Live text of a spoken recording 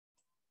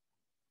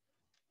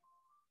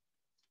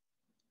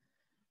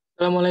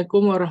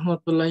Assalamualaikum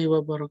warahmatullahi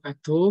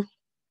wabarakatuh.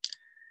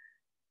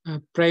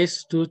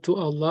 Praise due to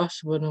Allah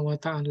subhanahu wa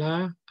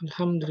ta'ala.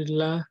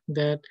 Alhamdulillah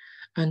that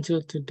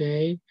until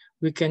today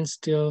we can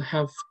still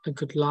have a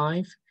good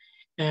life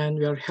and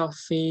we are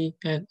healthy,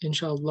 and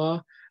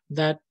inshallah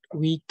that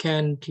we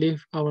can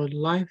live our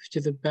life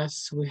to the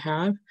best we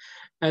have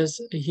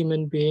as a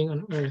human being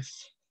on earth.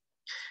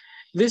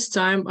 This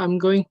time I'm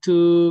going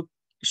to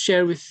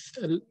share with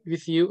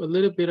you a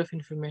little bit of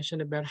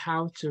information about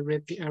how to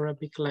read the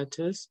Arabic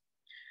letters.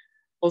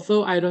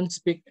 Although I don't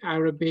speak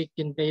Arabic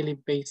in daily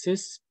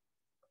basis,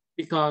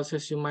 because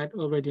as you might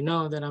already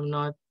know that I'm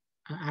not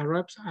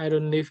Arab, I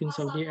don't live in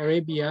Saudi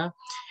Arabia,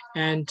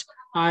 and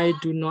I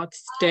do not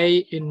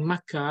stay in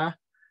Mecca.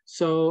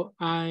 So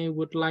I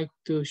would like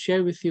to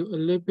share with you a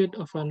little bit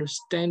of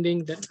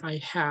understanding that I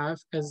have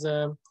as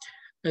a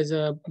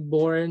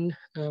born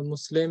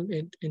Muslim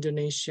in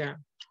Indonesia.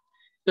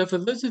 So for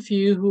those of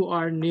you who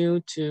are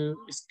new to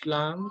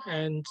Islam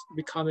and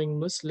becoming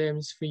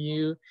Muslims, for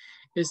you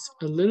is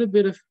a little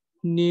bit of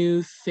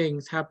new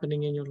things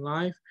happening in your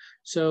life.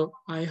 So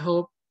I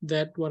hope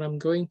that what I'm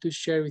going to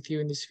share with you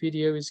in this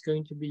video is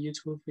going to be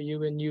useful for you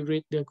when you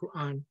read the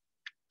Quran.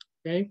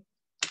 Okay.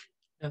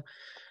 Now,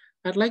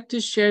 I'd like to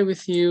share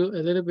with you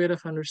a little bit of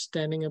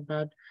understanding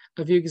about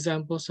a few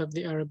examples of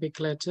the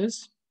Arabic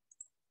letters.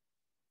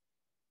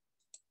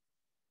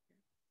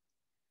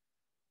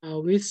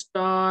 We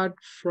start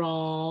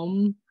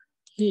from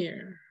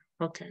here.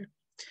 Okay.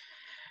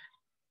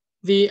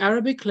 The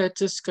Arabic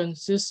letters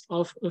consist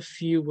of a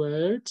few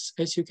words.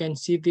 As you can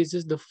see, this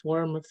is the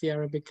form of the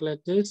Arabic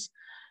letters.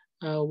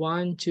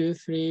 1, 2,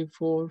 3,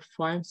 4,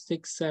 5,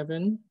 6,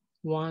 7.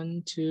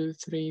 1, 2,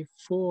 3,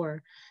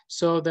 4.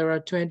 So there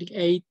are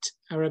 28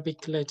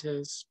 Arabic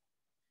letters.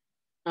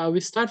 We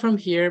start from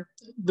here.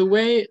 The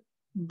way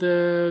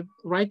the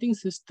writing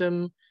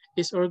system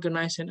is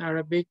organized in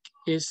Arabic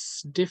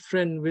is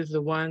different with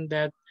the one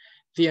that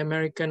the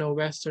American or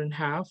Western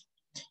have.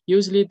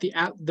 Usually the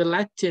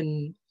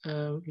Latin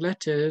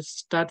letters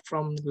start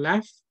from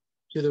left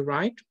to the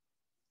right,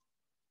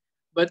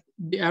 but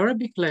the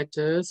Arabic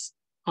letters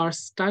are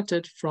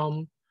started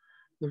from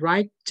the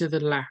right to the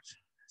left.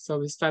 So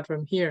we start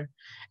from here.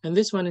 And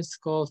this one is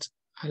called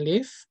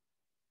alif,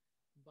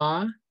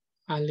 ba,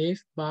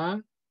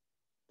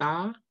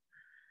 ta,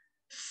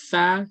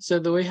 tha. So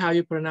the way how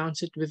you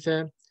pronounce it with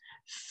the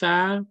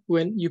tha,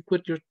 when you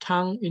put your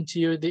tongue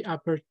into the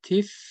upper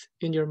teeth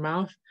in your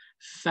mouth,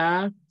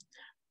 tha,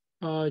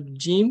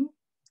 jim,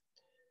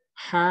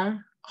 ha,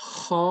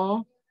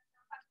 kha.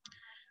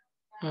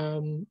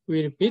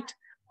 We repeat,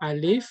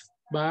 alif,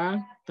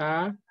 ba,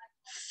 ta,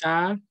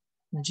 tha,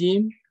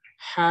 jim,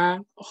 ha,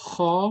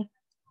 kha,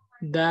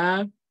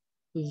 da,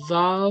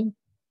 zal,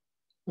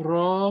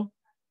 ra,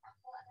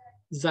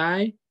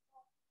 zai,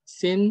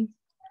 sin,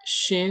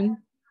 shin,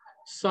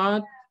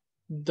 sad,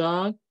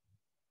 dot,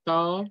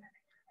 ta,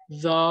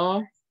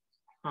 za,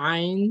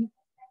 ain.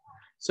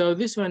 So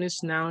this one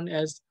is known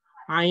as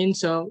ain.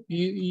 So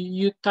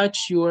you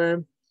touch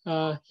your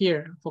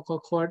here vocal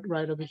cord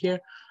right over here.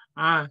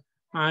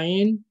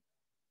 Ain,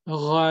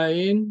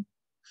 ghain,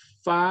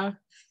 fa.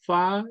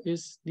 Fa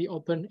is the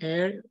open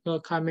air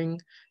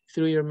coming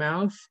through your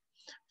mouth.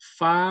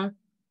 Fa,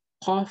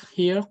 qaf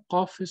here.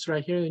 Qaf is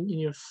right here in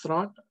your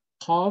throat.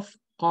 Qaf,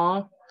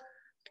 qa,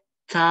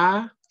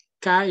 ka.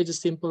 Ka is a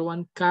simple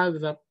one. Ka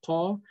without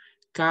qa.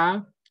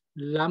 Ka,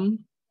 lam,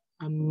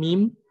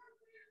 mim,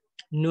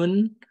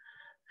 nun,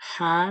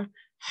 ha,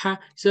 ha.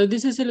 So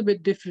this is a little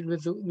bit different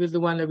with the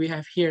one that we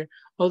have here.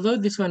 Although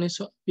this one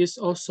is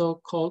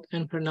also called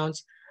and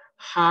pronounced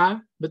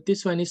ha, but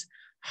this one is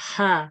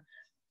ha.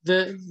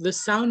 The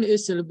sound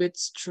is a little bit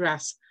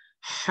stressed.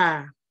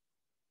 Ha.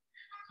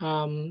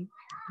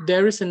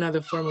 There is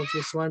another form of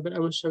this one, but I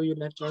will show you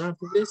later on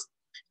for this.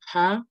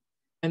 Ha,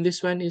 and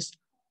this one is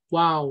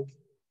wow,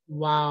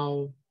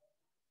 wow,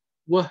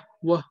 wah,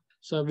 wah.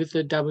 So with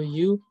the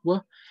W,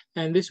 wah,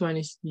 and this one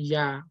is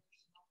ya.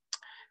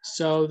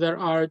 So there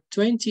are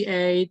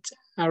 28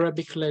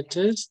 Arabic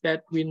letters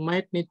that we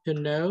might need to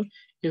know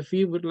if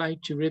we would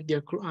like to read the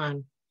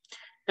Quran.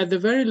 At the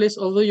very least,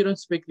 although you don't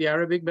speak the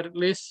Arabic, but at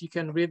least you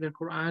can read the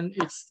Quran.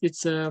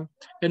 It's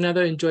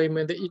another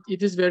enjoyment.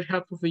 It is very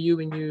helpful for you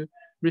when you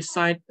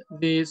recite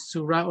the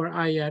surah or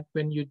ayat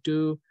when you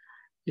do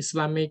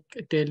Islamic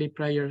daily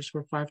prayers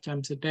for 5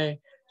 times a day.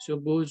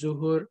 Subuh,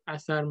 Zuhur,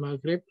 Asar,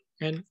 Maghrib,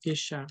 and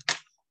Isha.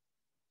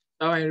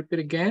 So I repeat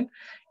again.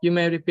 You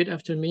may repeat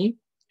after me.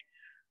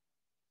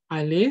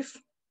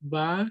 Alif,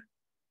 ba,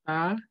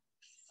 ta,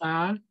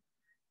 tha,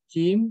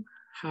 jim,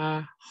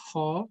 ha,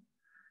 kha,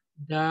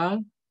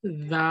 dal,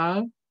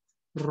 zal,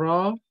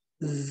 ra,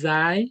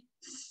 zai,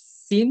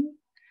 sin,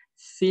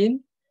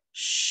 shin,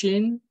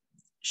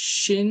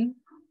 shin,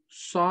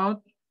 sad,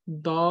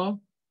 da,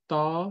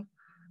 ta,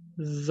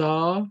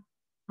 za,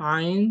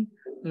 ain,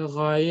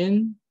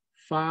 ghain,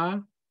 fa,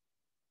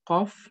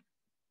 qaf,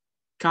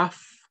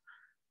 kaf,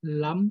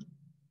 lam,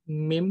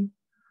 mim,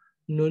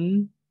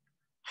 nun,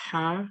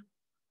 ha,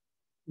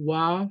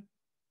 wa,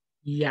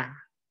 ya.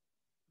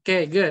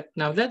 Okay, good.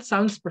 Now that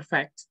sounds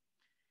perfect.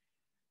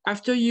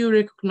 After you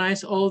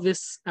recognize all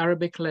these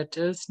Arabic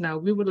letters, now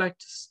we would like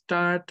to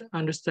start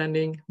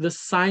understanding the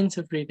signs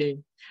of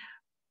reading.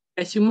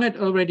 As you might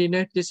already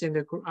notice in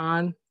the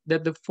Quran,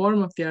 that the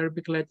form of the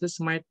Arabic letters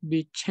might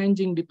be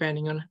changing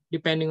depending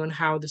on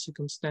how the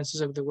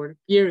circumstances of the word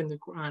appear in the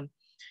Quran.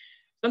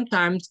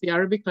 Sometimes the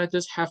Arabic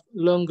letters have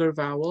longer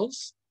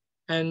vowels,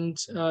 and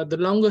the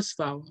longest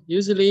vowel,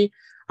 usually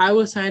I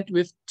will sign it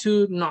with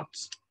 2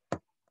 knots,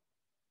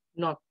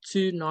 not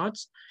 2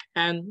 knots,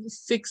 and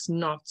 6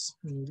 knots.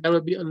 There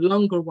will be a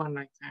longer one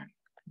like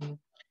that.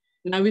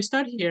 Now we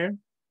start here.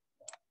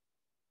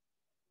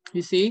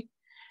 You see,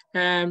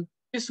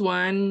 this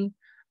one,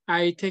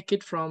 I take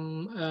it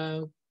from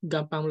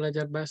Gampang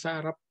Belajar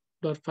Bahasa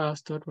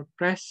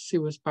Arab.files.wordpress. It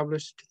was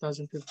published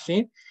in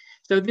 2015.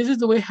 So this is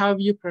the way how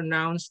you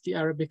pronounce the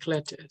Arabic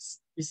letters.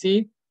 You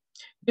see,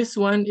 this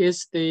one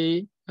is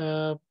the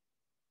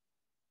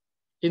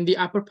in the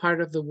upper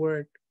part of the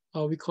word,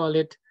 or we call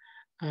it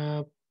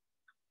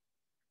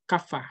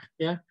kafa,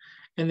 yeah.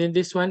 And then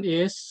this one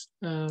is,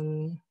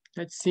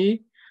 let's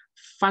see,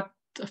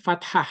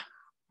 fathah.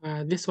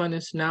 This one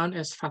is known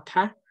as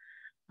fathah.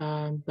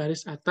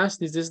 Baris atas,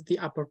 this is the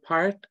upper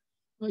part,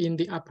 in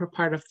the upper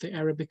part of the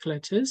Arabic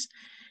letters.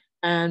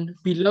 And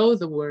below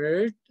the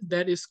word,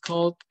 that is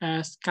called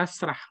as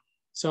kasrah.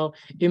 So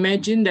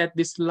imagine that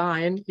this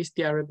line is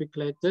the Arabic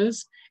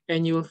letters,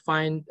 and you will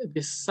find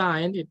this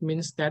sign. It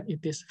means that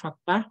it is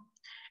fathah.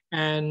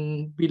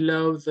 And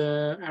below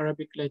the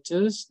Arabic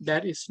letters,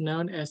 that is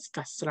known as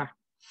kasrah.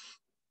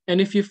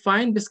 And if you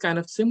find this kind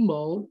of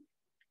symbol,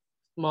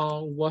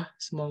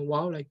 small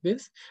wow like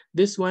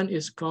this one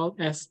is called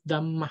as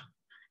dhamma.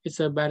 It's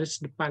a baris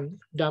depan,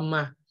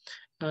 dhamma.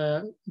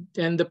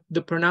 And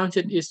the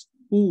pronunciation is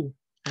u.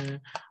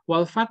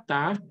 While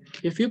fatah,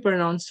 if you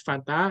pronounce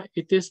fatah,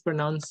 it is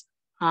pronounced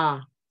a.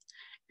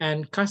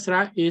 And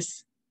kasra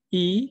is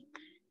e,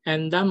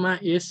 and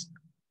dhamma is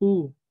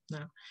u.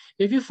 Now,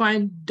 if you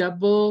find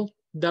double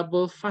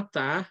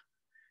fatah,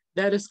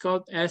 that is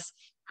called as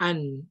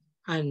an.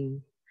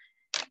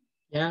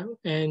 Yeah,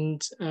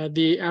 and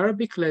the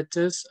Arabic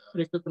letters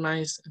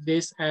recognize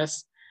this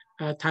as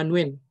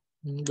tanwin,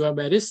 dua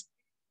baris.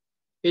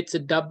 It's a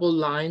double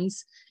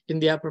lines in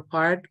the upper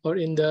part or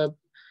in the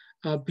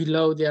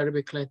below the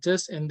Arabic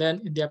letters, and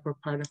then in the upper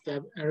part of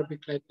the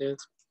Arabic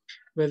letters,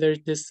 whether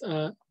it is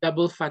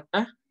double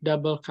fatah,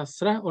 double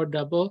kasrah, or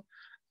double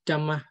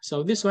dhamma.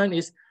 So this one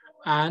is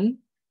an,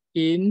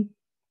 in,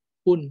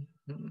 un.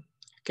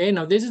 Okay,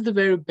 now this is the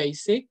very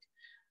basic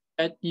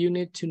that you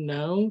need to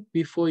know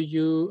before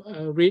you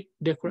read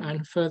the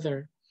Quran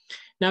further.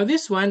 Now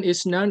this one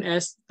is known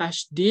as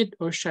tashdid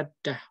or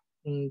shaddah.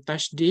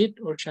 Tashdid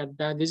or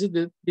shaddah. This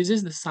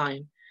is the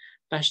sign,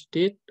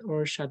 tashdid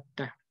or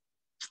shaddah.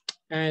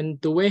 And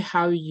the way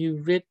how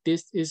you read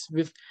this is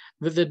with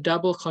the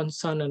double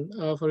consonant.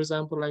 For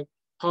example, like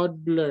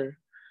toddler,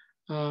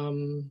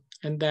 and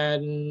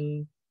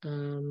then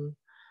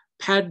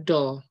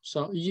paddle.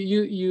 So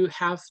you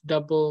have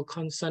double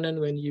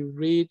consonant when you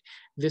read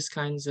these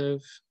kinds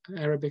of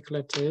Arabic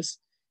letters.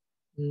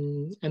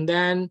 And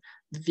then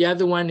the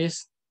other one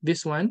is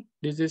this one.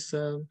 This is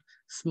a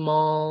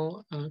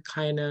small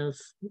kind of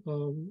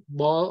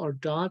ball or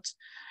dot,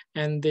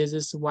 and there's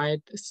this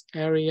white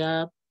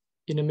area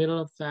in the middle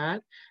of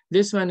that.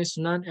 This one is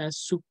known as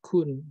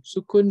sukun.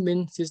 Sukun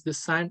means is the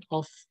sign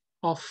of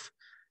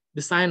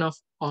the sign of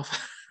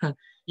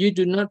you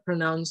do not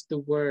pronounce the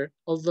word,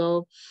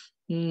 although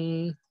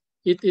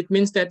it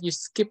means that you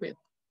skip it.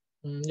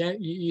 Yeah,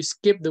 you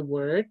skip the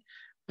word.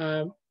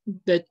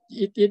 That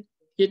it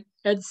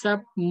adds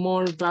up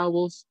more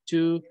vowels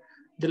to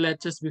the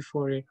letters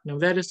before it. Now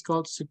that is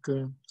called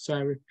sukun. So I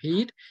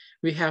repeat,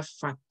 we have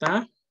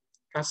fatah,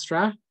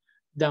 kasrah,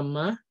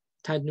 dhamma,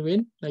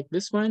 tanwin, like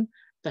this one,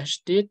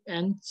 tashdid,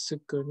 and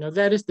sukun. Now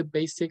that is the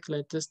basic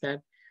letters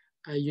that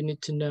you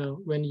need to know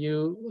when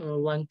you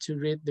want to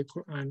read the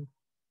Quran.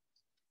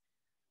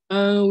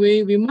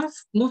 We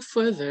must move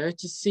further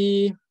to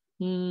see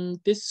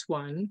this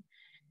one,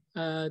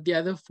 the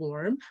other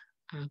form.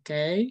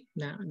 Okay,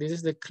 now this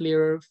is the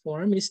clearer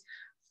form, is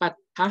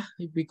fathah.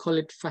 We call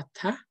it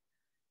fathah,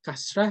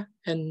 kasrah,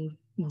 and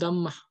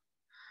dhamma.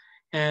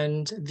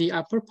 And the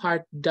upper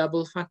part,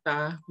 double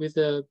fathah with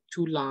the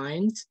 2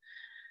 lines,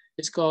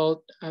 is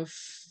called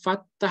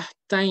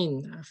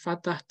fathahtain.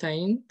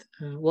 Fathahtain.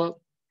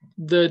 Well,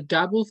 the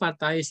double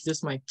fathah is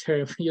just my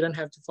term. You don't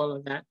have to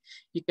follow that.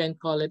 You can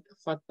call it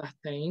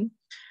fathahtain,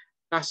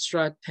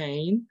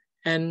 kasratain,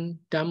 and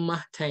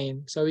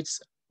dhammatain. So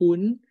it's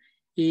un,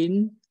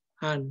 in,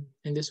 an.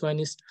 And this one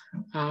is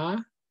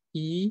a,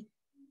 I,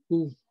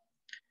 u.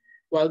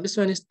 While this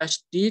one is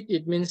tashdid,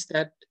 it means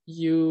that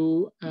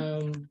you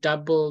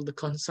double the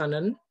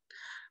consonant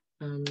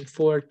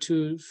for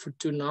two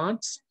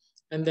knots.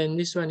 And then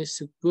this one is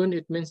sukun.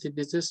 It means that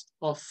this is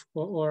off,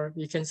 or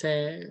you can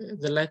say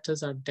the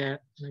letters are dead,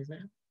 like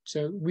that.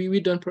 So we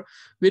don't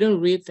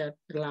read that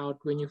aloud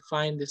when you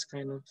find this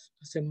kind of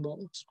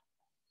symbols.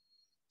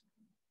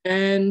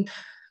 And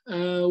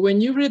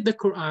when you read the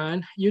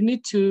Quran, you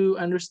need to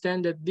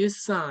understand that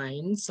these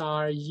signs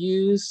are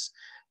used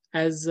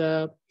as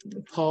a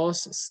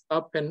pause,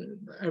 stop, and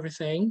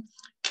everything.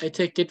 I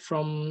take it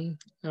from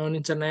on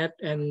internet,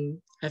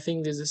 and I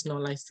think this is no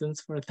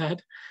license for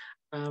that.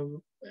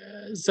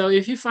 So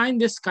if you find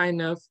this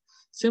kind of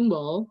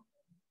symbol,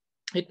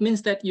 it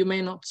means that you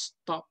may not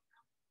stop.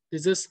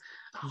 This is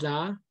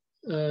la.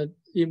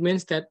 It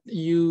means that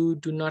you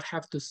do not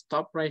have to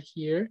stop right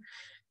here.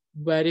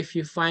 But if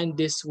you find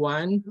this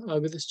one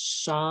with a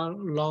sha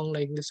long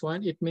like this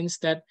one, it means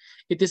that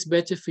it is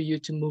better for you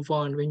to move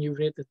on when you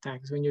read the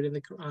text, when you read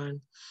the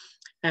Quran.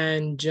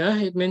 And ja,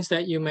 it means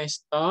that you may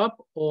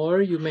stop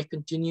or you may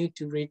continue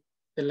to read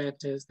the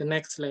letters, the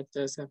next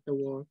letters of the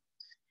word.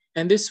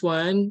 And this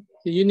one,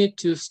 you need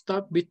to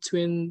stop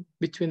between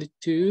the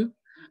two.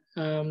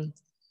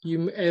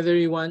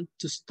 You want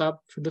to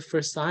stop for the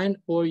first sign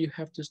or you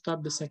have to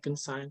stop the second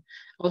sign.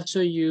 I'll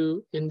show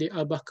you in the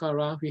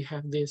Al-Baqarah, we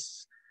have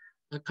this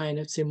kind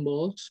of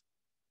symbols.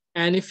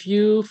 And if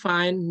you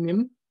find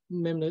mim,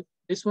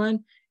 this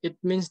one, it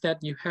means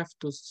that you have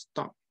to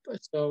stop.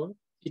 So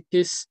it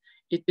is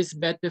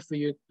better for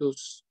you to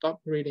stop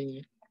reading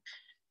it.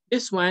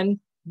 This one,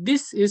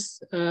 this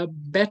is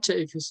better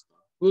if you stop.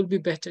 Will be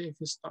better if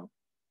you stop.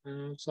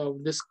 So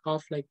this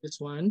cough like this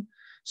one.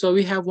 So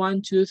we have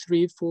 1, 2,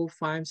 3, 4,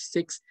 5,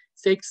 6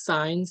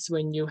 signs.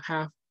 When you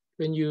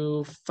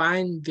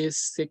find these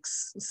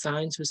 6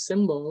 signs or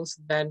symbols,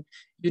 then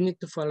you need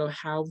to follow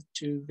how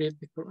to read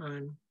the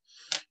Quran.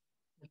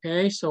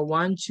 Okay, so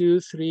 1, 2,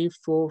 3,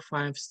 4,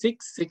 5,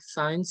 6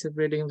 signs of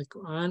reading the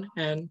Quran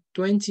and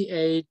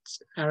 28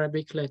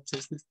 Arabic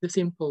letters. This is the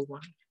simple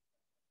one.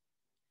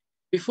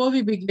 Before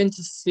we begin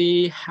to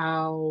see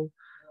how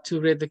to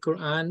read the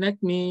Quran,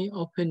 let me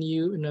open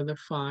you another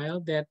file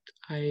that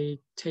I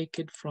take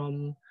it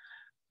from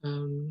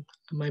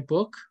my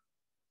book.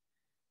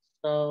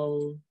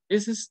 So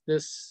this is the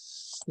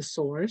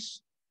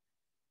source.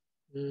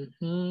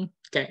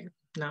 Okay,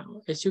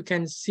 now as you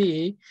can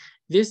see,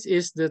 this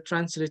is the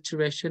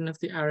transliteration of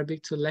the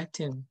Arabic to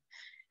Latin.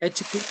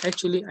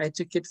 Actually, I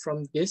took it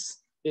from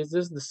this. This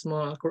is the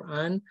small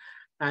Quran.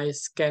 I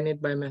scan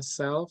it by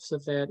myself so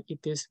that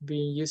it is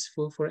being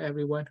useful for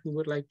everyone who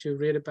would like to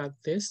read about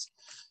this.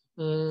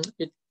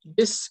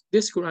 This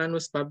Quran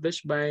was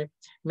published by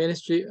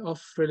Ministry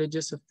of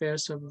Religious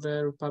Affairs of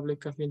the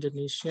Republic of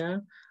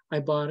Indonesia. I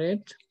bought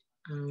it.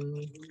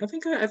 I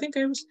think I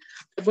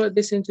bought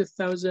this in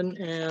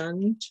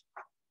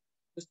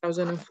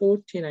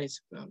 2014, I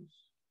suppose.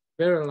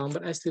 Very long,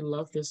 but I still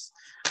love this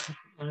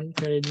Quran.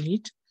 Very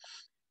neat.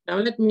 Now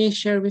let me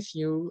share with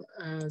you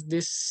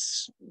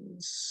these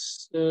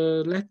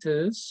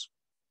letters,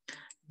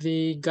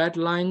 the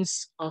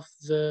guidelines of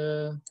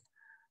the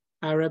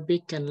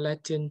Arabic and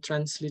Latin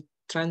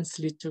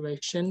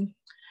transliteration,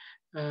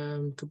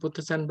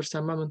 keputusan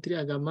bersama Menteri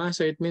Agama.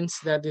 So it means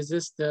that this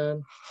is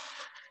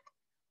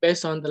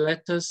based on the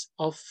letters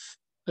of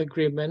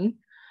agreement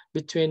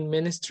between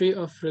Ministry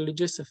of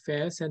Religious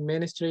Affairs and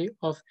Ministry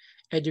of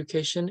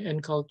Education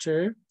and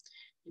Culture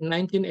in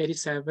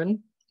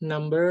 1987.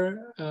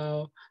 Number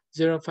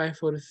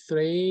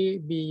 0543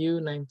 BU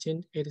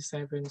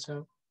 1987.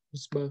 So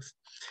it's both.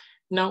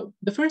 Now,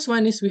 the first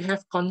one is we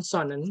have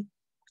consonant.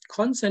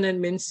 Consonant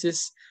means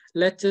is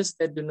letters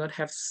that do not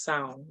have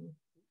sound.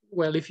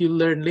 Well, if you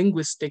learn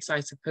linguistics, I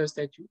suppose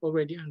that you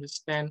already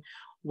understand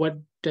what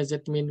does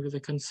it mean with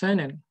a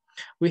consonant.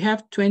 We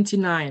have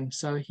 29.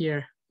 So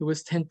here it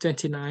was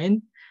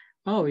 1029.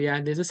 Oh yeah,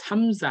 this is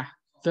Hamza.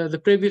 The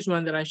previous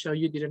one that I showed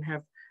you didn't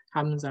have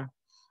Hamza.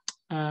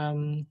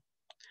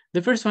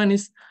 The first one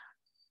is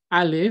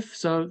Alif,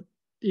 so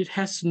it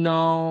has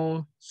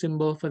no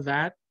symbol for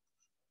that.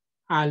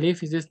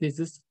 Alif is this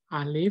is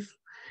Alif,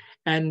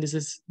 and this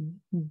is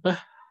B,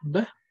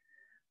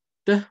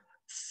 T,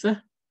 S,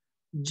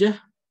 J,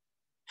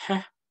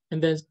 H,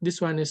 and then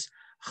this one is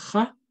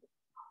Kha.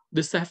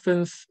 The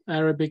 7th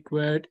Arabic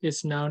word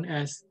is known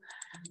as,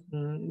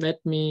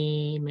 let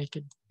me make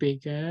it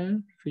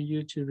bigger for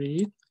you to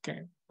read.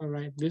 Okay, all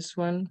right, this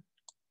one,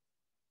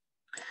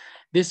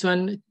 T,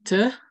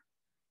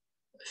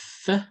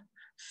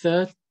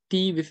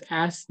 T with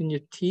S in your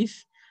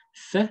teeth,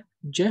 Th,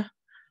 J,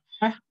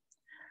 H,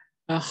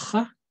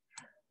 Kh,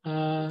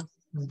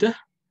 D,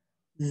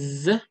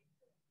 Z,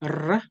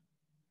 R,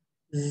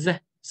 Z.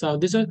 So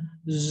this one,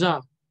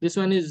 Z. This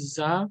one is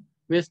Z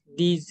with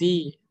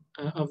DZ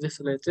of these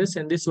letters,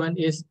 and this one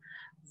is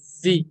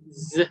Z.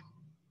 Z.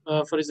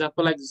 For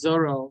example, like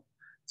Zorro,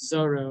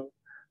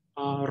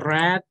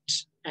 rat,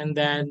 and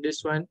then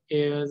this one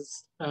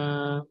is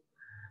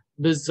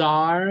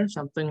bizarre,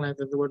 something like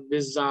that, the word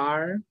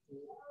bizarre.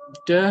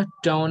 The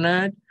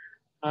donut,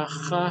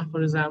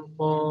 for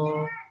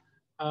example,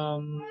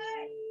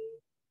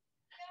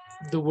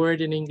 the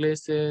word in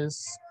English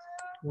is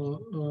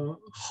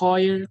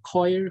choir,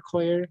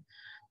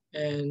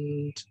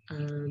 and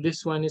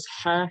this one is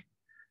ha,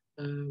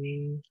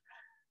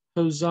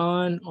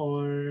 Hosan,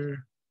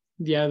 or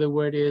the other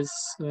word is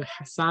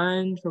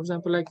Hassan, for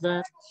example, like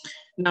that.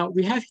 Now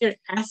we have here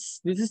S,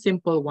 this is a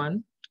simple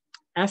one.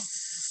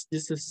 S,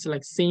 this is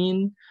like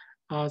sing,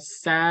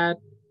 sad,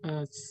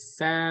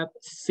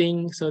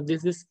 sing. So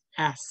this is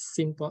as,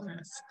 simple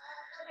as.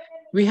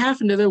 We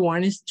have another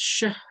one is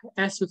sh,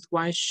 s with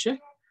y, sh,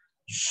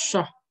 sh.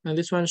 And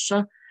this one sh.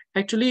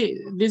 Actually,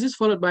 this is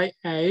followed by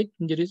 8.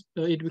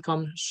 It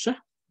becomes sh.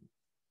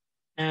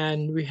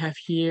 And we have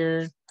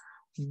here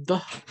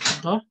the,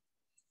 the,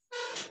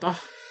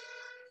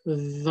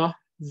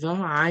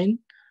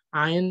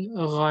 ain,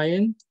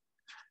 ghain,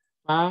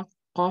 ba,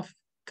 qaf,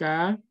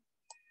 ka,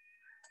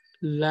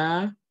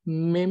 la,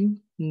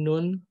 mim,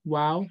 nun,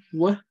 waw,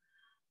 w,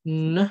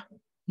 n,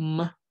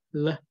 m,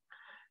 l,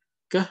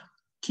 k,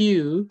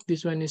 q.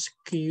 This one is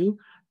q,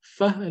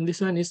 f, and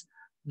this one is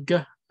g.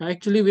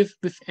 Actually, with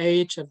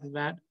h after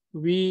that,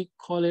 we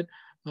call it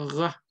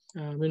gh.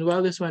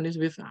 Meanwhile, this one is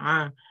with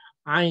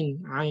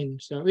ain.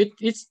 So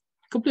it's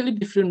completely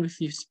different with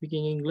you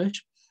speaking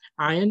English.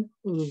 Ain,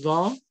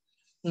 dha,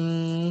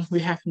 we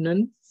have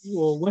nun,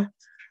 wa,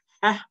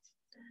 ha,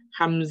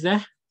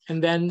 hamza,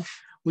 and then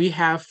we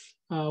have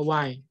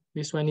y.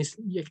 This one is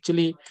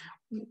actually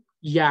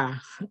yeah,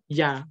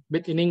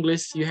 but in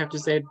English you have to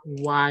say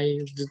y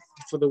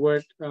for the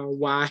word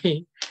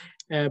y,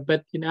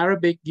 but in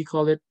Arabic you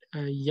call it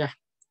yeah.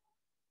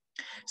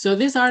 So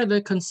these are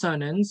the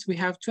consonants. We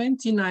have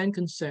 29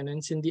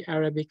 consonants in the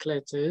Arabic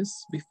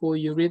letters before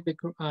you read the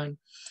Quran.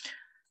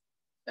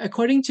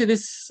 According to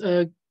this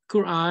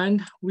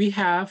Quran, we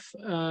have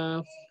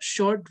a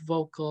short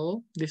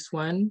vocal, this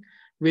one,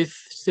 with,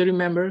 still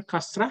remember,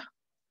 kasra,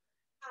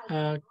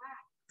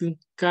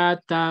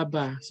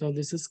 kataba. So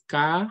this is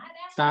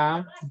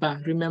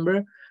kataba.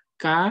 Remember,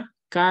 ka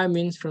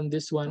means from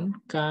this one,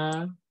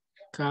 ka,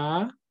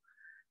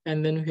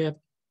 and then we have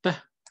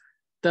ta.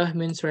 Ta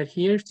means right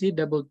here, see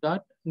double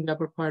dot in the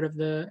upper part of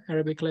the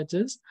Arabic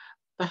letters,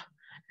 ta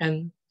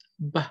and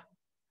ba.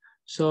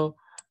 So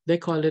they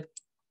call it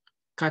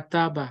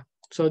kataba.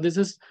 So this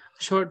is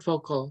short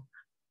vocal,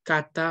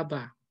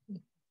 kataba.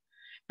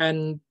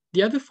 And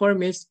the other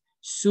form is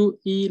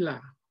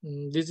su'ila.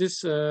 This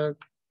is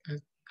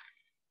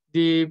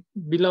the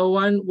below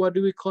one, what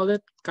do we call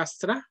it?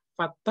 Kasra,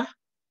 fattah,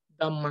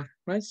 dhamma,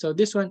 right? So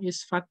this one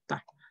is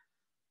fattah.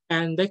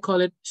 And they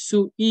call it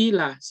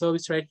su'ila. So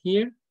it's right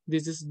here.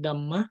 This is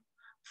dhamma,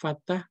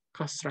 fattah,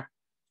 kasra.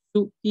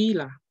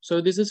 Su'ila.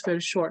 So this is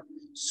very short.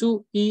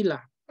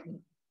 Su'ila.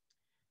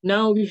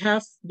 Now we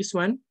have this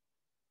one.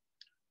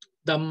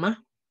 Dhamma.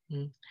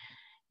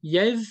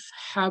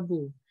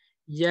 Yazhabu.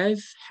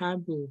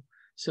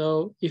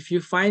 So if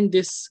you find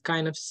this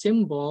kind of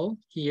symbol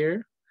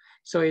here,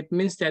 so it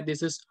means that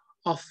this is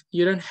off.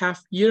 You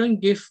don't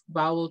give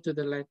vowel to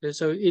the letter.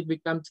 So it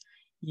becomes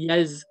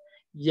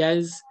yazhabu.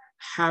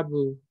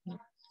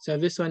 So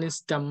this one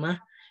is dhamma.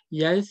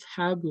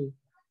 Yazhabu.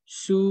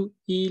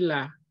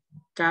 Su'ila.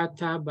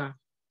 Kataba.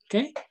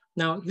 Okay.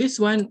 Now this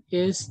one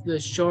is the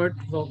short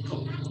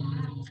vocal.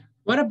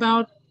 What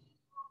about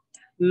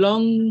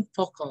long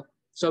vocal?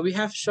 So we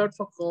have short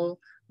vocal,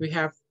 we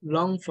have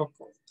long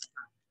vocal.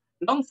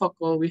 Long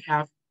vocal we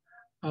have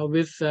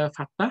with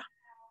fattah,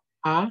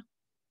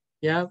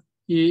 yeah.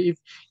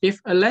 If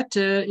a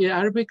letter, an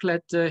Arabic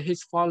letter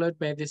is followed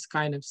by this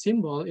kind of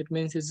symbol, it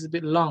means it's a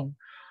bit long,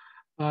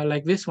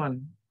 like this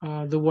one.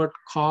 The word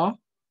ka,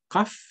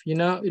 kaf,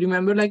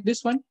 remember like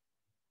this one?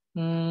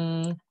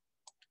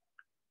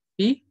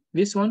 See,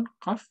 this one,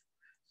 kaf.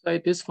 So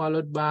it is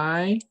followed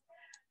by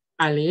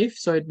alif,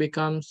 so it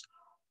becomes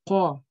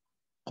ko,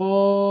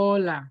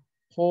 kola.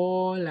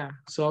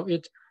 So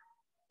it's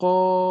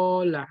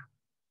kola.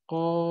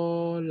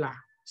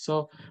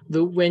 So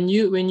when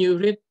you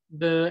read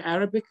the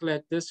Arabic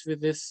letters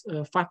with this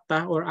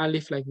fattah or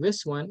alif like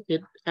this one,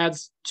 it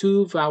adds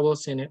 2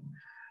 vowels in it.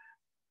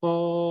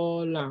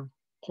 Kola.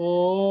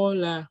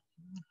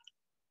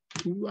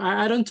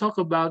 I don't talk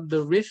about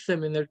the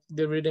rhythm in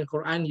the reading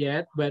Quran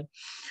yet, but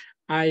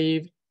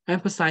I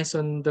emphasize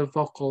on the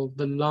vocal,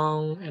 the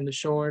long and the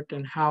short,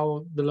 and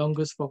how the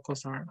longest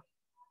vocals are.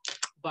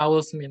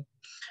 Vowels mean.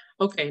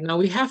 Okay, now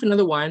we have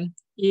another one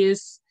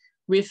is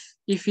with,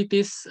 if it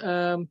is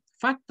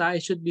fattah,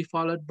 it should be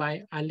followed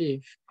by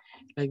alif,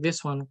 like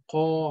this one,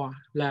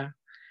 kola.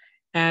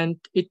 And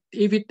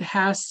if it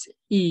has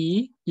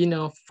e,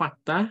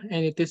 fattah,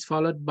 and it is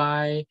followed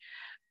by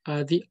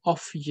the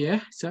off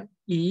year, so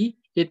e,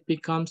 it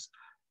becomes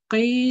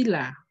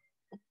qila.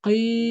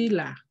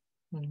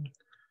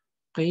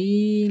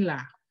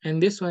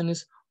 And this one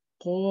is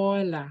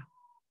qala.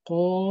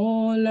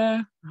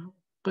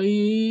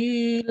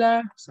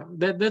 Qila. So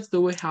that's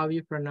the way how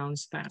you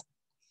pronounce that.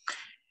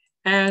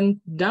 And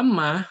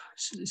dhamma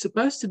is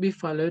supposed to be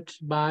followed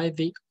by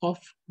the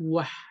off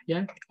wah,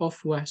 yeah,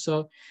 off wah.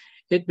 So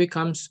it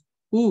becomes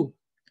u.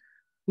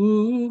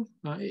 You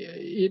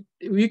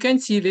can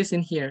see this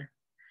in here.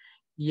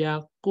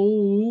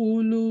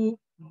 Yaqulu.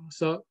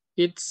 So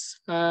it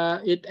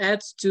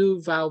adds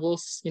 2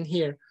 vowels in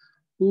here.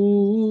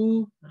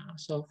 U.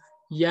 So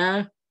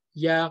ya,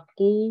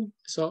 yaqu.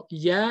 So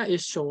ya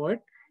is short.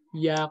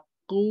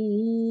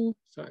 Yaqu.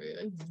 So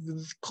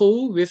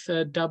ku with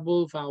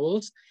double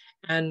vowels,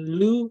 and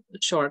lu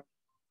short.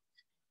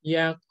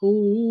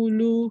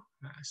 Yaqulu.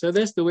 So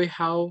that's the way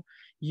how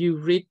you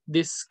read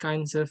these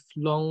kinds of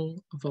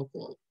long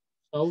vocal.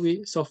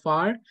 So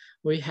far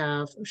we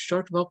have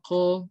short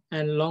vocal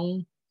and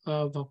long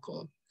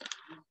vocal.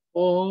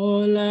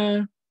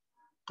 Qala,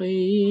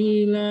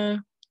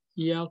 qila,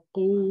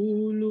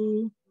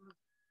 yaqulu,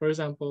 for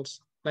examples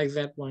like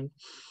that one.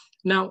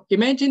 Now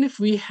imagine if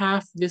we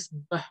have this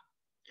bah,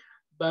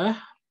 bah,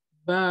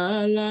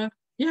 bala.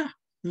 Yeah,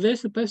 they're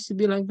supposed to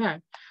be like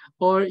that.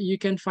 Or you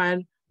can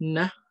find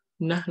nah,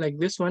 nah, like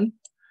this one.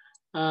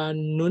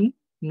 Nun,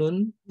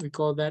 nun, we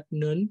call that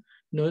nun,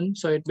 nun.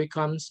 So it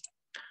becomes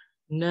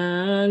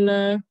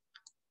nala,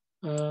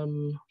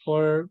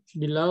 or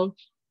below.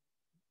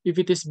 If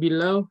it is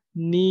below,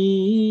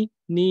 ni,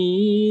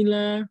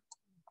 nila,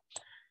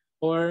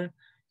 or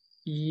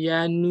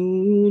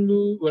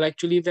yanulu. Well,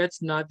 actually, that's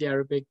not the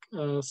Arabic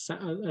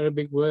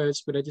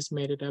words, but I just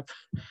made it up.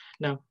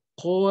 Now,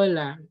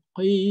 qala,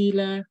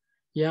 qila,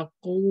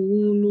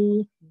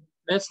 yaqulu.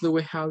 That's the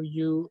way how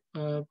you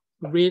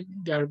read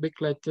the Arabic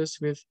letters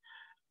with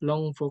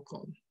long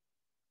vocal.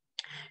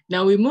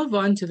 Now we move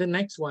on to the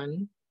next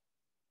one.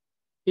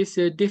 It's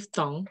a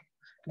diphthong.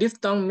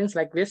 Diphthong means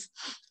like this: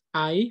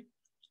 I,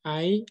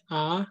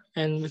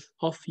 and with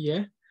off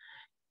here.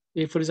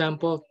 If, for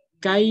example,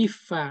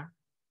 kaifa,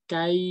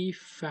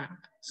 kaifa.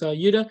 So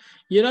you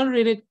don't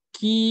read it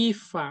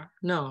kifa.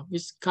 No,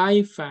 it's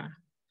kaifa.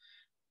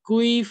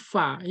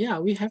 Kuifa. Yeah,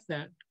 we have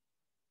that.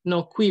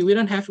 No, kui. We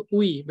don't have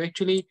we. We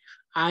actually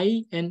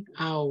I and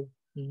ow.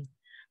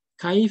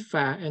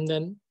 Kaifa and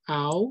then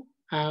ow,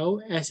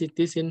 as it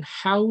is in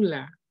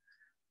hawla.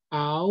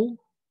 Ow,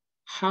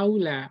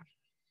 hawla.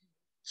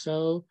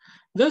 So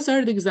those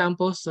are the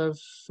examples of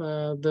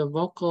the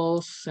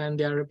vocals and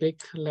the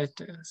Arabic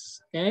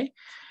letters. Okay.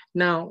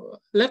 Now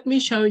let me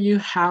show you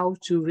how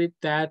to read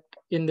that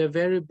in the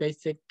very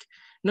basic,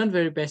 not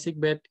very basic,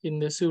 but in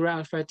the Surah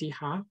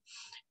Al-Fatihah.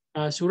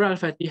 Surah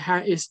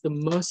Al-Fatihah is the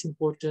most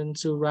important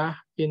surah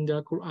in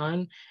the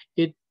Quran.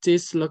 It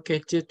is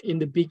located in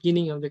the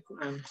beginning of the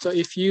Quran. So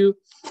if you,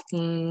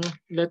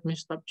 let me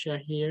stop share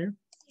here.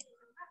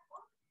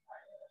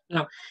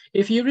 Now,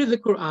 if you read the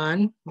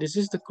Quran, this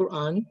is the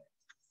Quran.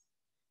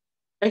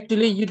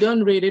 Actually, you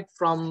don't read it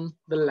from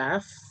the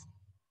left,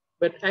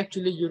 but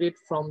actually you read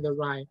from the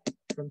right,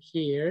 from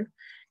here,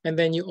 and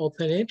then you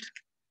open it.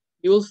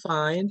 You will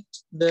find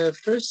the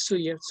first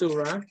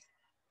surah.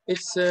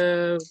 It's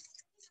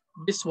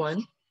this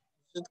one,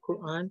 the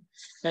Quran,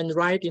 and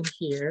right in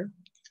here,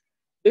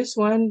 this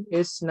one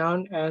is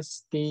known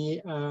as the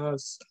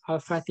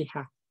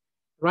Al-Fatihah.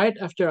 Right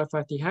after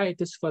Al-Fatihah, it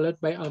is followed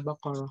by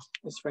Al-Baqarah.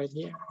 It's right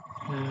here.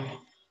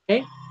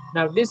 Okay,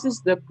 now this is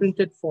the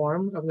printed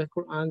form of the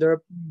Quran. There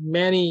are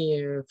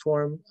many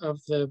forms of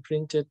the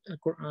printed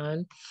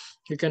Quran.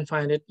 You can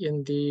find it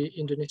in the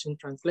Indonesian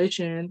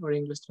translation or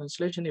English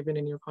translation, even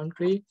in your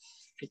country.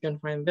 You can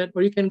find that,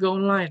 or you can go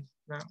online.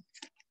 Now,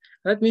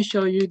 let me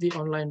show you the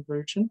online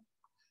version.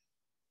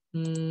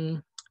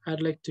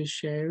 I'd like to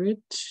share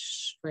it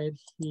right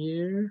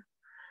here.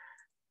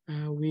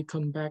 We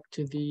come back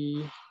to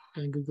the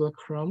Google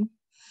Chrome.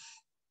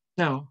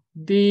 Now,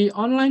 the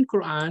online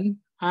Quran,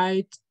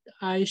 I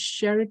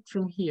share it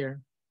from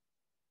here.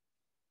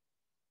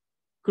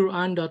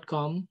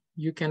 Quran.com.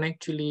 You can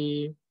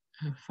actually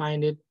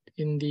find it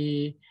in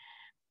the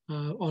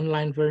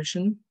online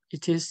version.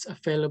 It is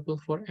available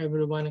for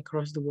everyone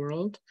across the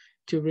world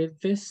to read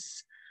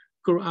this.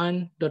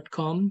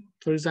 Quran.com,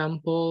 for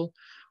example,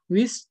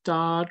 we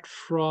start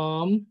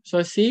from,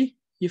 so see,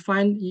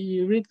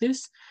 you read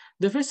this.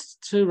 The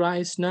first surah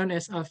is known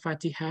as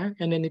Al-Fatihah,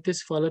 and then it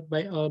is followed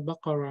by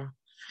Al-Baqarah.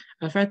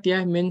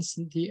 Al-Fatihah means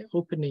the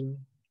opening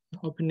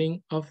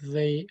of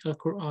the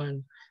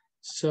Al-Quran.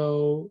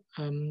 So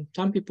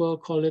some people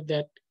call it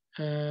that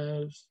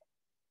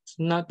it's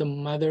not the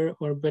mother,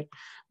 but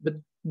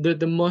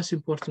the most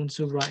important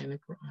surah in the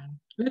Quran.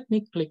 Let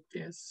me click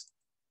this.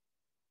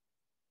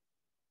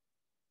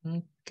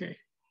 Okay,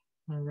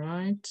 all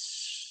right.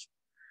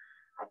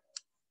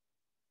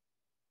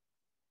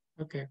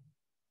 Okay.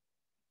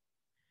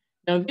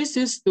 Now this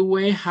is the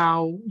way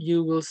how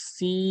you will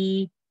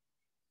see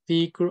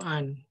the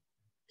Quran,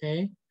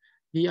 okay?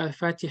 The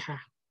Al-Fatihah.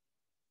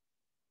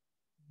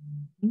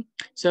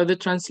 So the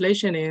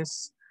translation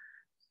is,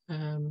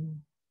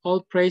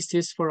 all praise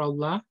is for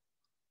Allah,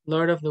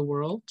 Lord of the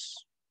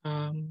worlds.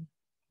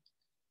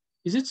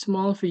 Is it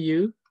small for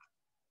you?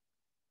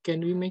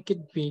 Can we make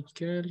it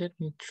bigger? Let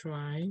me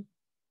try.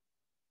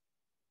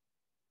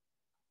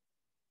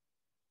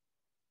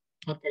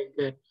 Okay,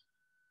 good.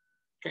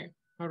 Okay,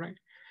 all right.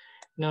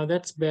 Now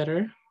that's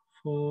better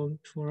for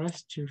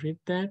us to read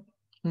that.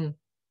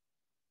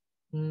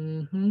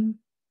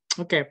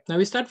 Okay, now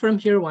we start from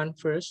here one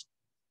first.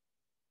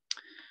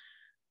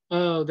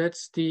 Oh,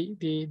 that's the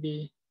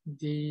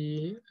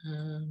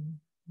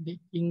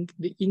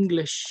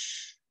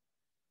English.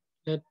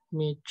 Let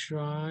me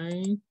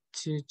try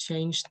to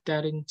change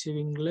that into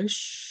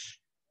English.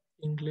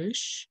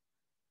 English.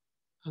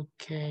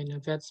 Okay, now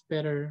that's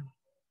better.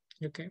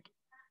 Okay.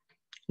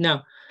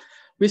 Now,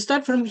 we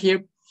start from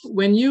here.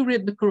 When you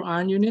read the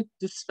Quran, you need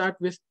to start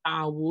with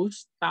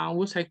ta'awuz.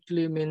 Ta'awuz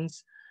actually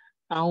means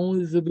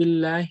A'udhu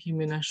billahi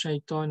minash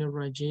shaitanir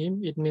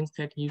rajim. It means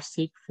that you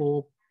seek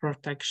for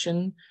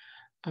protection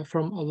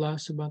from Allah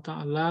subhanahu wa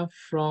ta'ala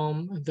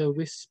from the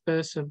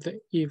whispers of the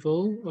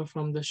evil or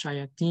from the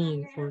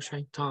shayateen or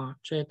shaitan.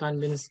 Shaitan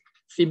means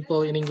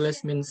simple in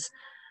English means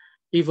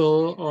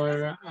evil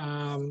or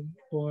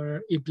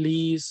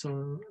iblis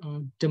or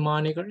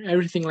demonic or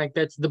everything like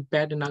that. It's the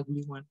bad and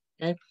ugly one.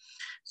 Okay,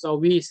 so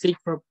we seek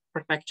for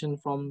protection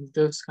from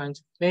those kinds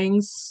of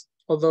things,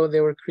 although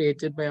they were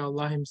created by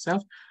Allah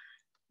Himself.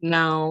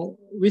 Now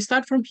we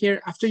start from here.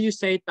 After you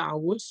say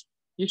ta'awuz,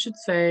 you should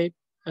say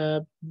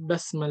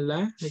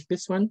basmallah, like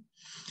this one.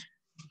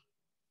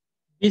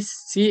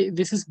 See,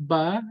 this is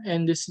ba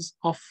and this is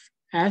of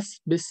as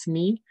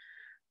bismi,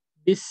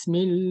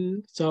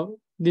 bismil.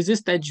 So this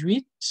is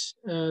tajweed,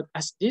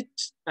 tasdid,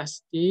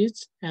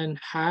 and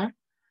ha,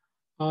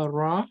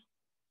 ra,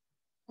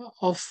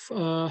 of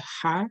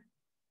ha,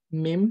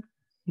 mim,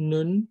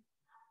 nun,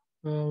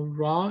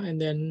 ra,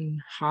 and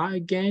then ha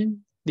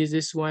again. This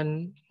is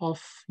one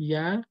of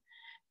ya,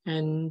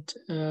 and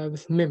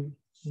with mim.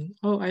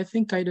 Oh, I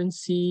think I don't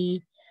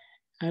see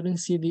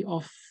the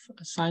off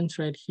signs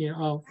right here.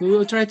 Oh, we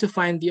will try to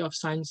find the off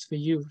signs for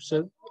you.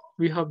 So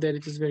we hope that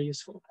it is very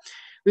useful.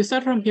 We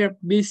start from here.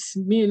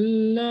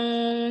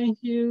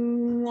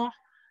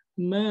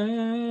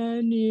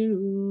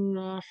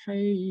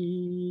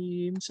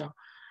 Bismillahirrahmanirrahim. So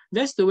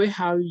that's the way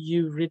how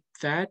you read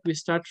that. We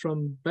start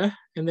from b,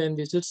 and then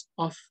this is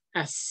of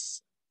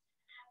s.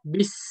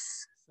 Bis.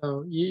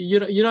 So you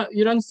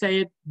don't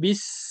say it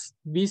bis,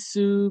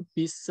 bisu,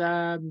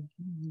 bisa,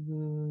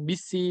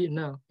 bisi.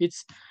 No,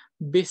 it's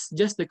bis,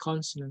 just the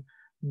consonant.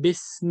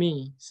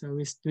 Bismi. So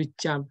we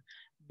jump.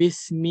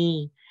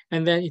 Bismi.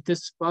 And then it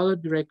is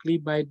followed directly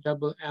by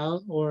double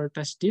L or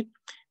tashdid.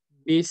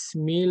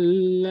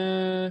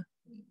 Bismillah.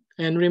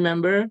 And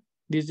remember,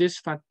 this is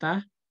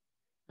fatah.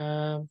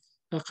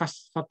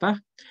 Fatah.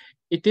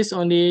 It is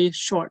only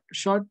short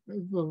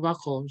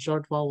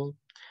vowel.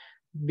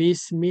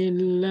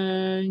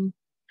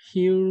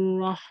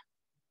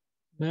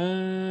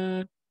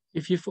 Bismillahirrahmanirrahim.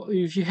 If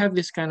you have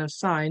this kind of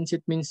signs,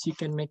 it means you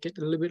can make it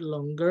a little bit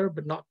longer,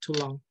 but not too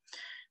long.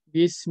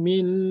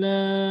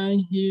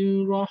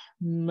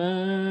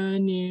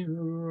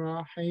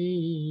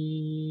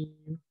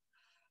 Bismillahirrahmanirrahim.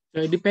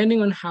 So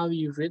depending on how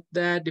you read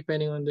that,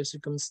 depending on the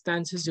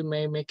circumstances, you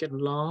may make it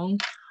long,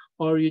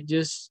 or you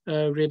just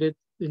read it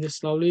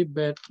slowly.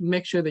 But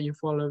make sure that you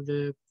follow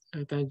the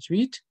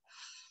tajweed.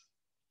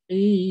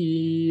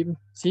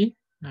 See,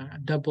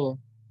 double.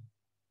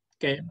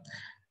 Okay.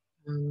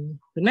 The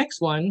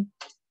next one.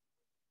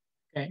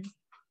 Okay.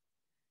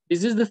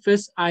 This is the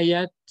first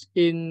ayat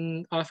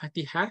in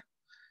Al-Fatihah.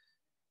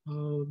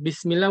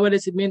 Bismillah, what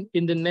does it mean?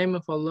 In the name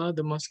of Allah,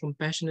 the most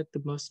compassionate, the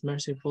most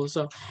merciful.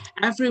 So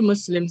every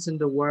Muslims in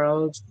the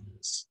world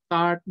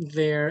start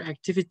their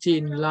activity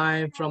in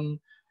life from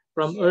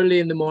early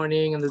in the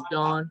morning and the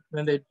dawn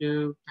when they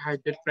do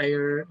tahajjud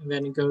prayer, and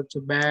then go to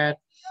bed,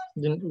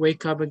 then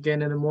wake up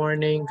again in the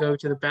morning, go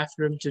to the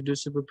bathroom to do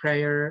subuh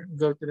prayer,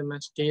 go to the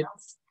masjid.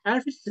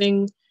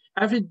 Everything,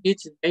 every deed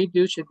they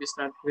do should be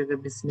started with a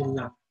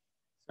Bismillah.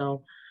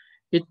 So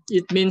it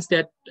means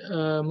that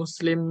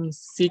Muslims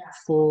seek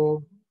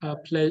for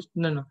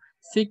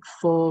seek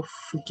for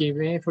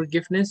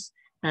forgiveness,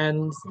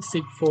 and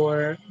seek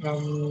for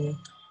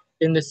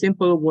in the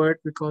simple word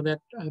we call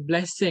that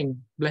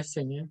blessing, yeah,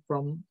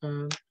 from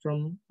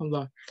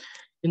Allah.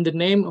 In the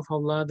name of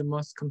Allah, the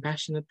most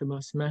compassionate, the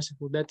most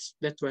merciful. That's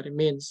what it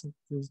means.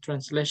 The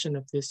translation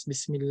of this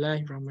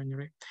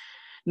Bismillahirrahmanirrahim.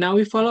 Now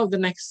we follow the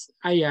next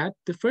ayat.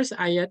 The first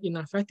ayat in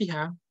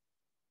Al-Fatihah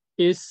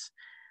is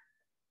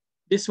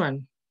this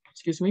one.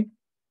 Excuse me.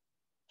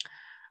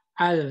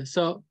 Al.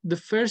 So the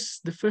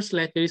first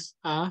letter is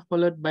A,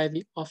 followed by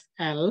the of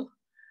L,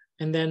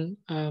 and then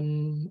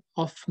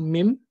of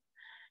Mim,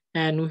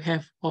 and we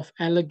have of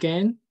L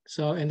again.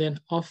 So and then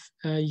of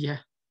Ya.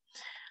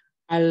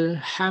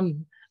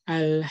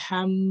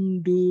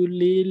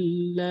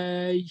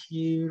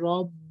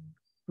 Alhamdulillahi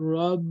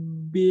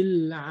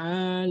Rabbil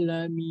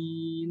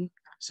Alamin.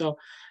 So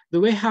the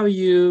way how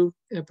you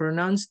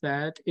pronounce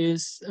that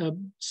is,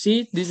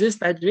 see, this is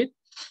tajweed.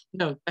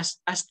 No,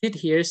 tasdid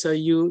here. So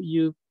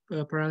you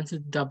pronounce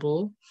it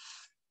double.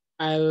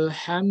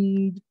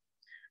 Alhamdulillahi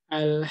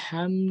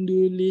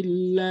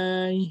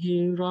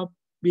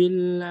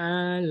Rabbil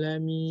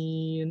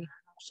Alamin.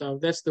 So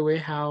that's the way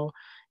how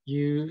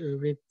you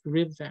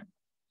read that.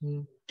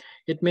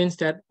 It means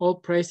that all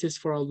praise is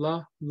for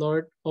Allah,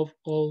 Lord of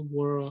all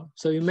world.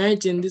 So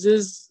imagine this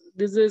is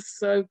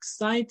so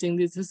exciting.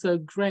 This is so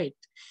great.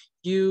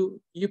 You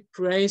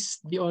praise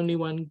the only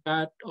one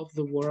God of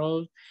the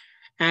world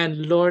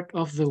and Lord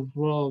of the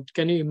world.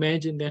 Can you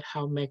imagine that?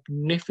 How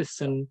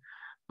magnificent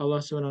Allah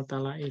subhanahu wa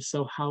ta'ala is.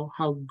 So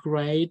how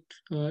great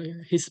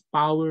his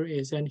power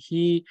is, and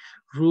he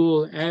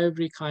rule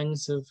every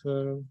kinds of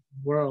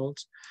world.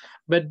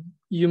 But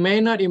you may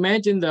not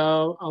imagine,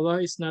 though,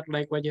 Allah is not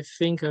like what you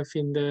think of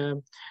in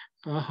the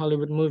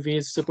Hollywood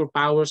movies,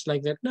 superpowers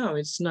like that. No,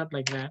 it's not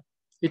like that.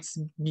 It's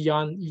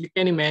beyond, you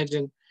can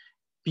imagine.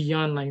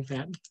 beyond like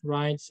that,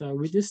 right? So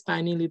we're just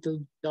tiny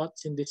little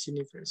dots in this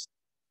universe.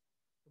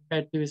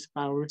 Compared to his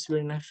powers,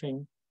 we're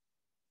nothing.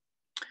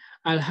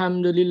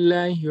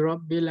 Alhamdulillahi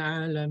Rabbil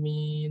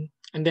Alameen.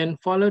 And then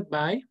followed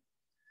by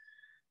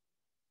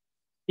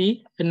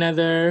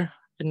another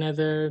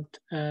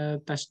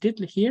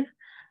tashdid here.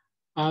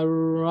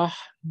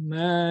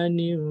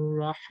 Ar-Rahmanir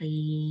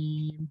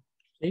Rahim.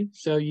 Okay,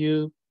 so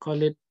you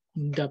call it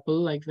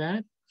double like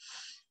that.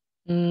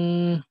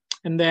 And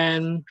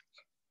then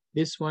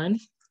this one,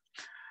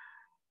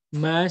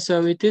 ma.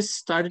 So it is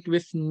started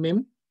with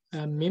mim,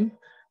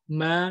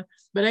 ma.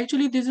 But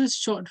actually, this is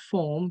short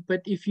form.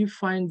 But if you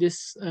find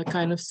this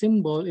kind of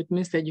symbol, it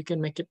means that you can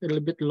make it a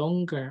little bit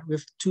longer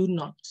with two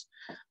knots,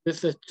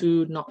 with the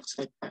two knots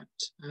like that.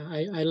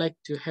 I like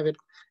to have it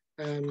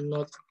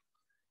not.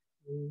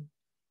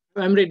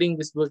 I'm reading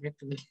this book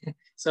actually,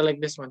 so like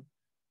this one.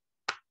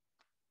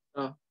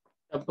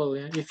 Double,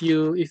 yeah. If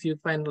you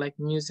find like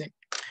music,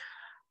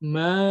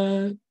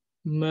 ma,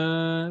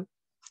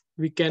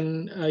 we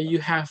can you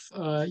have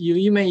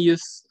you may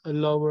use a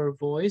lower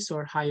voice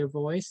or higher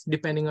voice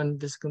depending on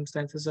the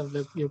circumstances of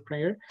your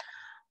prayer.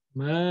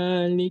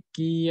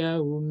 Maliki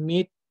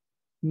yaumiddin.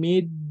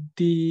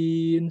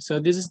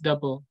 So this is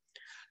double.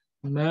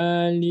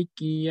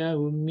 Maliki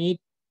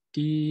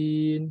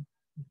yaumiddin.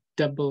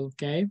 Double.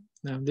 Okay.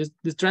 Now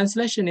the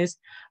translation is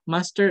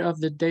Master of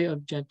the Day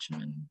of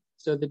Judgment.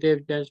 So the Day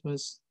of Judgment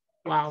is,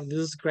 wow, this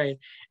is great.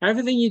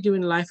 Everything you do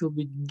in life will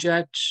be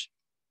judged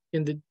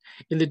in the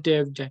Day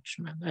of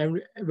Judgment.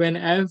 When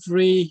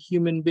every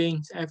human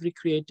beings, every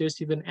creators,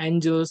 even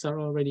angels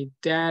are already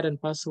dead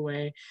and pass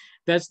away,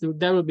 that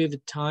will be the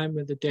time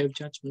when the Day of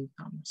Judgment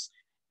comes.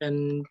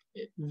 And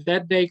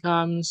that day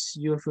comes,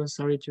 you'll feel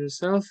sorry to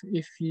yourself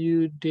if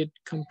you did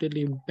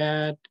completely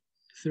bad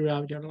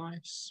throughout your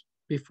lives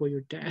before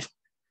you're dead.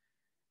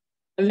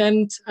 And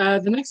then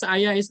the next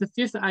ayah is the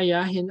fifth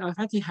ayah in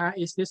Al-Fatihah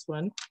is this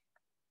one.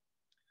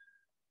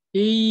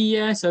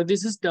 Yeah, so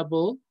this is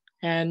double.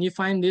 And you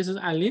find this is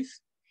alif.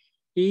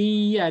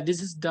 Yeah,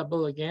 this is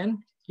double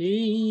again.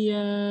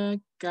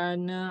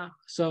 Kana.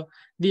 So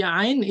the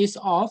ain is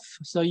off,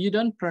 so you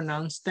don't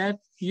pronounce that.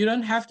 You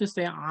don't have to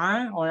say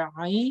I or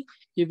I,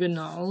 even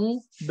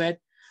now, but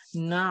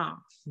na,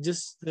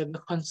 just the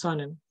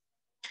consonant.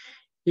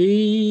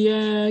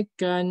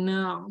 Iyyaka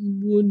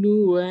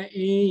na'budu wa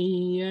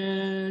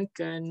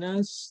iyyaka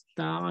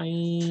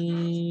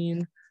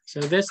nasta'in.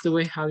 So that's the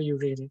way how you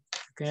read it,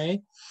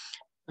 okay?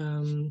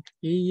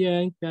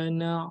 Iyyaka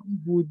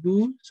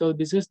na'budu. So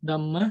this is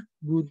Dhamma,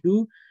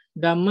 Budu.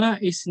 Dhamma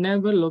is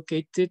never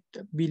located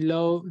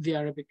below the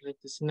Arabic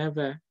letters,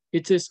 never.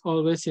 It is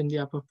always in the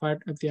upper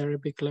part of the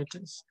Arabic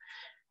letters.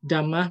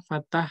 Dhamma,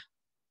 Fatah,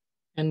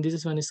 and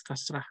this one is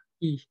Kasrah,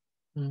 I.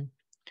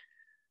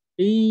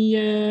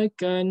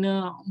 Iyyaka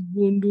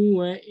na'budu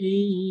wa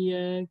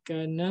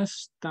iyyaka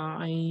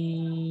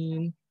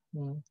nasta'in.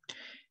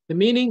 The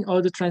meaning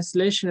or the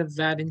translation of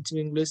that into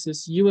English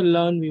is you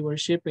alone we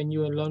worship and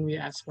you alone we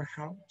ask for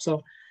help.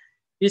 So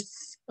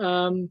it's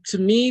to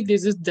me,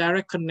 this is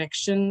direct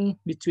connection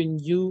between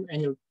you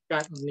and your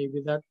God only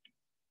without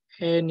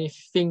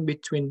anything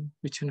between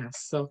us.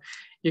 So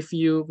if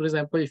you, for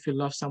example, if you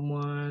love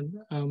someone,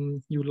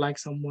 you like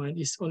someone,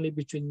 it's only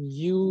between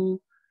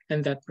you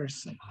and that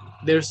person.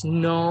 There's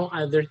no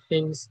other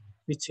things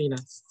between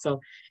us. So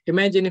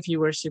imagine if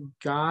you worship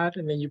God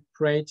and then you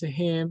pray to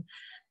him,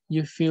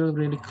 you feel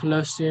really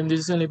close to him. This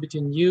is only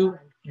between you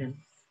and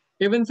him.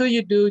 Even though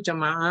you do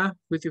jama'ah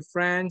with your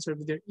friends or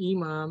with your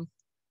imam,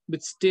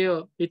 but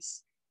still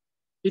it's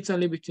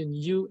only between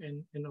you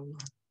and Allah.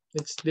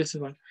 It's this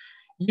one.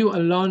 You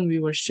alone we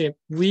worship.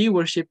 We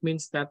worship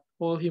means that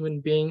all human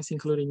beings,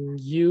 including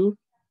you,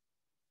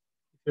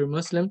 if you're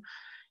Muslim,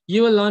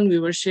 you alone we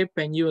worship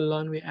and you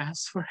alone we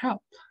ask for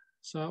help.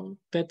 So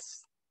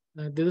that's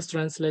this is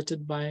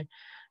translated by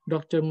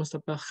Dr.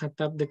 Mustafa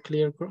Khattab, the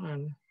Clear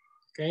Quran.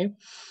 Okay.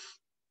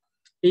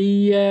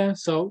 Yeah.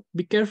 So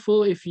be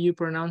careful if you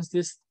pronounce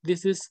this.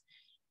 This is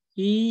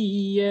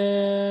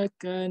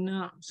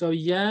Iyakana. So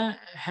ya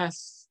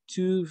has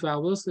two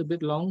vowels, a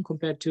bit long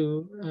compared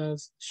to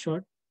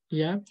short.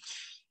 Yeah.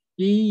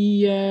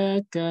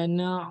 Iyyaka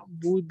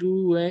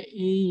na'budu wa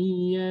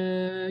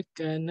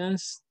iyyaka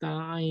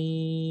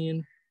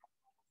nasta'in.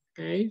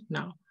 Okay,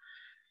 now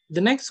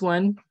the next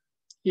one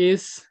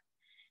is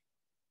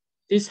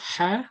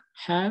ha,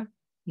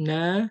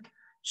 na,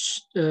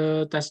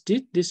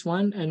 tasdid, this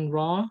one, and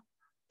ra,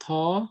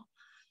 ta,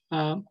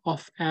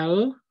 of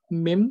al,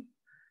 mim,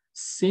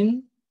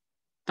 sin,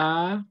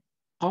 ta,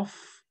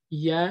 of,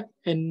 ya,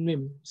 and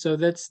mim. So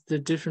that's the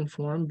different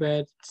form,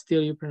 but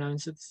still you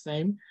pronounce it the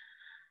same.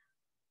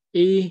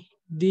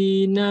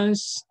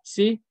 Ihdinas,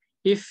 see,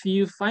 if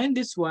you find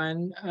this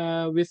one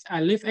with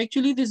alif,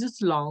 actually this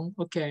is long.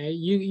 Okay,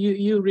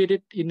 you read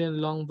it in a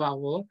long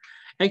vowel.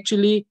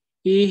 Actually,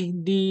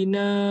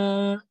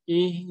 ihdina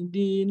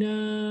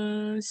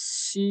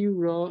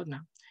siro.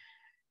 Now,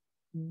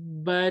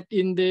 but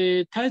in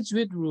the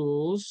tajwid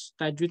rules,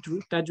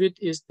 tajwid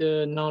is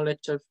the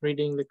knowledge of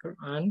reading the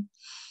Quran.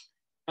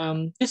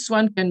 This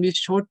one can be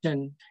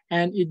shortened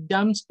and it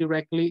jumps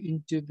directly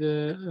into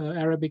the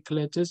Arabic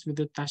letters with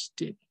the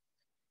tashdid.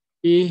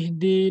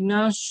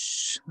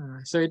 Ihdinas,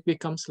 so it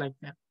becomes like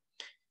that.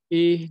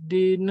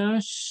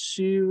 Ihdinas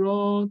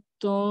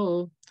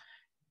siratal,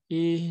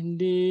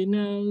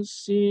 ihdinas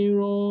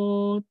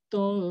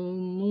siratal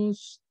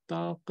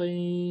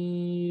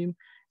mustaqim.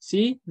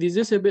 See, this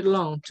is a bit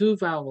long, 2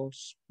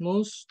 vowels.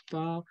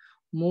 Mustaqim.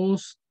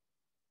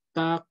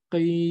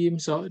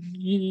 So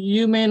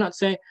you may not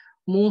say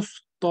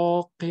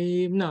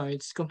mustaqim. No,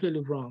 it's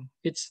completely wrong.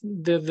 It's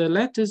the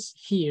letters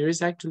here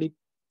is actually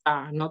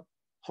ta, not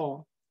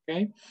ha.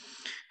 Okay.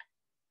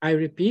 I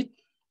repeat.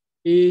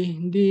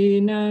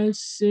 Ihdinas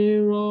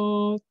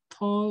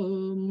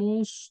siratal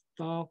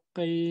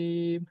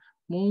mustaqim.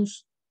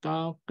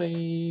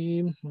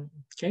 Mustaqim.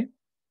 Okay.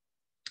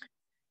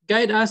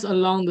 Guide us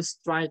along the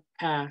straight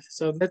path.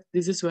 So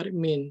this is what it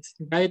means.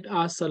 Guide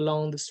us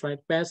along the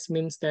straight path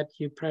means that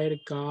you pray to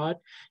God,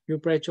 you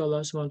pray to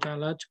Allah subhanahu wa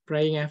ta'ala, to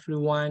praying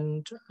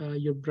everyone,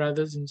 your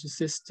brothers and your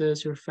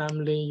sisters, your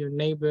family, your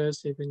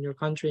neighbors, even your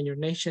country and your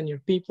nation, your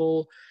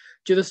people,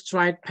 to the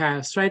straight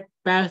path. Straight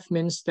path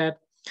means that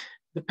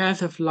the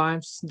path of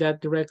life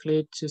that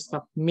directly to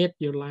submit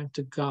your life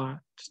to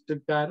God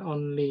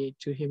only,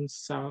 to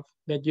Himself,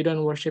 that you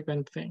don't worship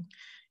anything.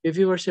 If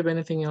you worship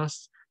anything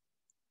else,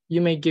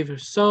 you may give your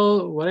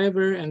soul,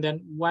 whatever, and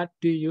then what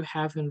do you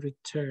have in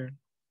return?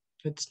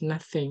 It's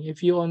nothing.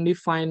 If you only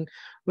find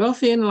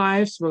wealthy in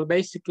life, well,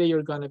 basically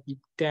you're gonna be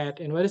dead.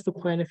 And what is the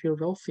point if you're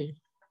wealthy?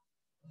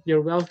 Your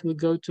wealth will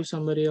go to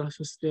somebody else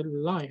who's still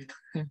alive.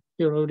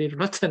 You're already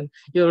rotten.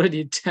 You're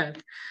already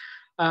dead.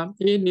 So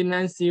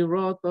that's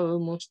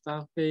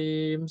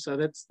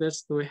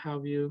the way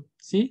how you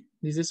see.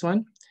 This is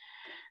one.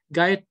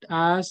 Guide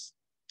us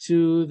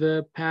to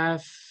the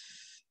path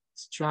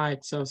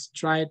straight. So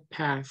straight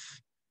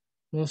path.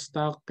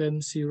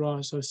 Mustaqim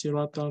sirah. So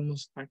siratal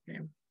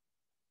mustaqim.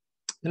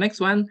 The next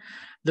one,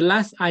 the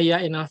last ayah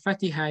in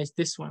Al-Fatihah is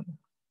this one.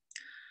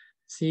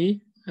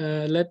 See,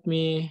 let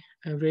me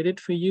read it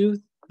for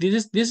you.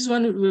 This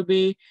one will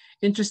be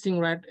interesting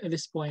right at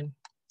this point.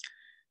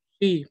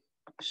 See,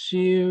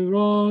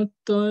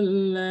 صراط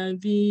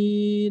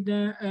الذين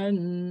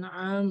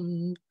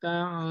أنعمت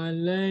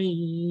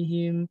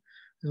عليهم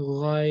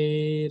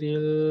غير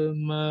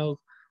المغضوب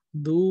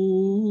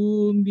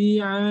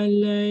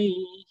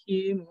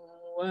عليهم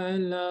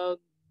ولا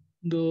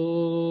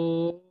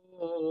الضالين.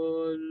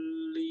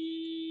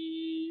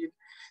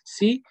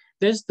 See,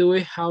 that's the way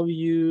how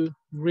you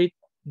read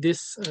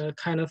this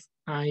kind of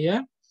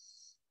ayah.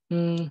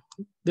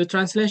 The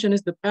translation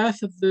is the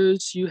path of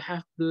those you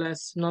have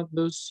blessed, not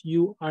those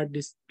you are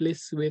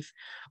displeased with,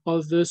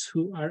 or those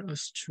who are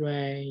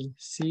astray.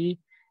 See,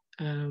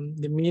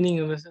 the meaning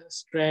of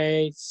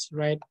astray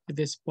right at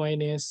this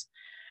point is,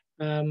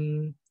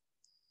 the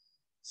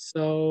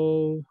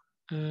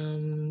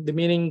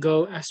meaning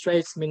go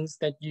astray means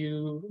that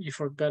you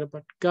forgot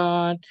about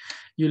God,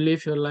 you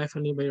live your life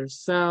only by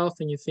yourself,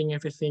 and you think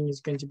everything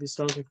is going to be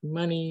solved with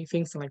money,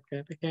 things like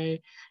that.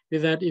 Okay,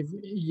 with that, if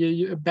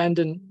you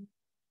abandon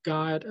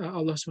God,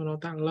 Allah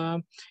subhanahu wa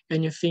ta'ala,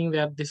 and you think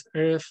that this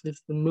earth,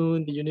 this the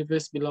moon, the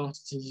universe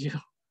belongs to you.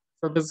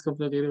 So that's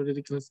completely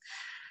ridiculous.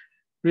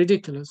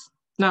 Ridiculous.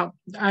 Now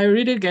I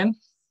read it again.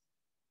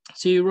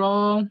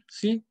 Saw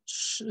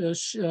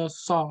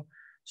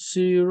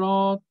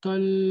صراط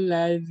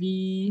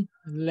الذين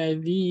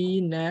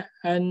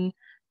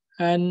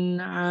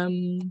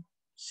أنعم.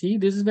 See,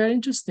 this is very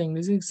interesting.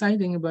 This is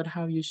exciting about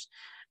how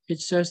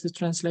it shows the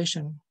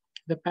translation.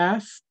 The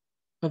path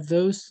of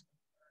those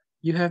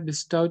you have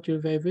bestowed your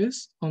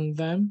favors on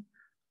them,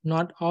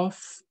 not of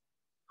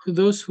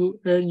those who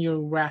earn your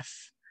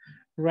wrath.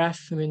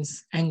 Wrath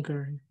means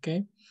anger,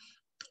 okay,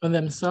 on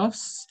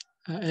themselves,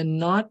 and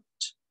not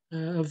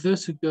of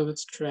those who go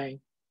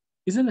astray.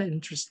 Isn't that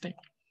interesting?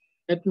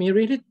 Let me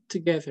read it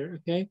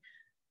together, okay?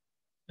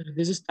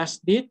 This is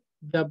tasdid,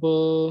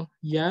 double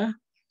ya.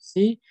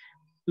 See,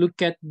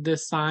 look at the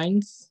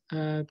signs,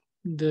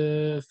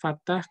 the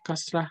fathah,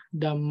 kasrah,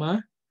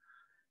 dhamma,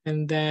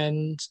 and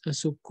then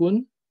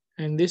sukun.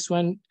 And this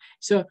one,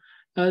 so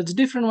the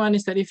different one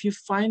is that if you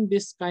find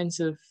these kinds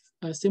of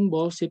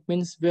symbols, it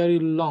means very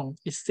long.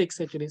 It's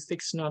 6 actually,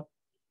 6 not,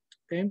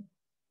 okay?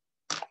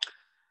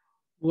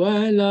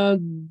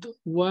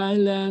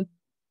 Walad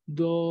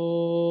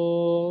dolly.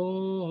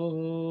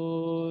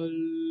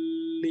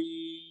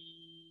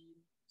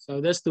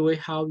 So that's the way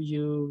how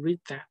you read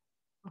that.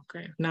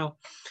 Okay, now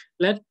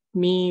let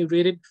me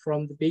read it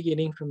from the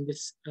beginning, from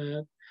this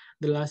the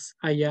last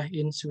ayah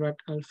in Surah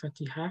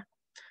Al-Fatihah.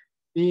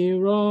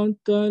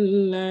 صراط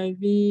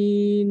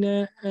الذين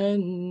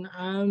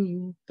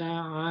أنعمت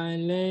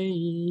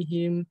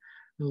عليهم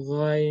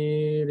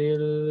غير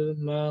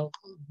المغضوب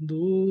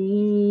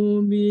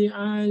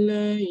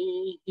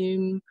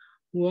عليهم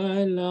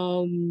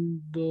ولا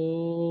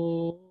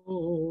الضالين.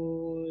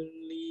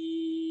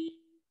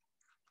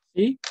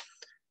 See,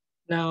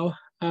 now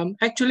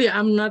actually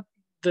I'm not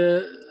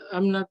the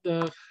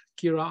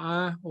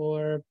qira'ah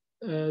or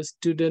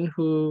student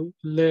who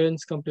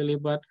learns completely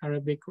about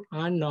Arabic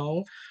Quran.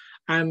 No,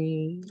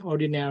 I'm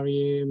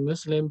ordinary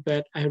Muslim,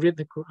 but I read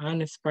the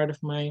Quran as part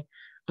of my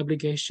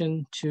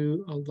obligation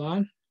to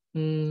Allah.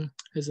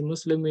 As a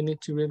Muslim, we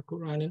need to read the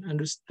Quran and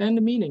understand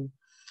the meaning.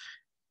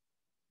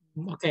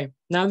 Okay,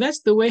 now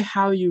that's the way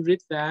how you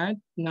read that.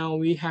 Now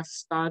we have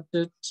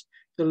started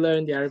to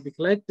learn the Arabic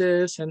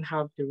letters and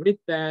how to read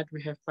that.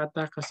 We have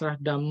Fatah, Kasrah,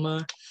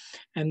 Dhamma,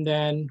 and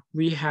then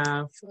we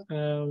have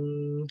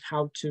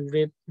how to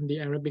read the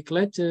Arabic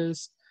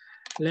letters.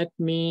 Let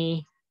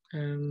me,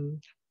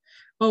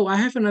 oh, I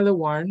have another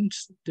one,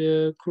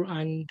 the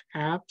Quran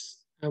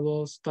apps. I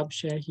will stop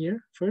share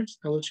here first.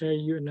 I will share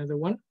you another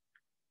one.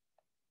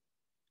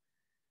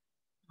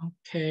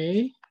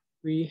 Okay,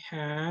 we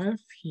have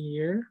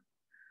here.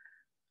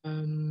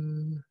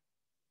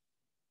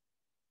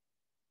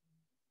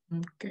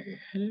 Okay,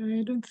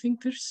 I don't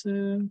think there's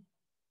a,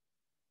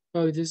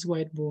 oh, this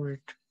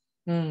whiteboard.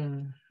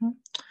 No,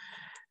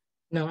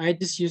 I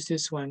just use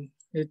this one.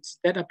 It's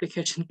that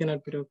application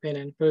cannot be open,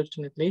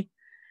 unfortunately.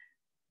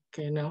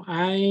 Okay, now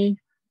I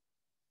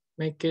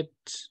make it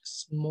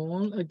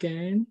small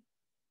again.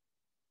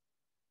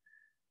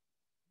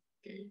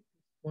 Okay,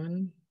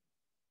 one.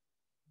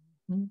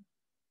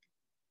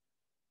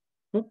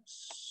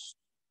 Oops.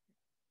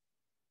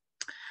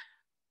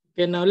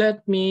 Okay, now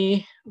let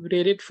me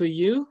read it for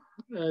you,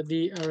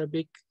 the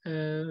Arabic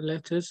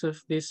letters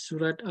of this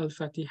Surah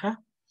Al-Fatihah.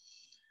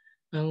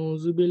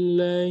 أعوذ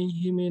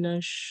بالله من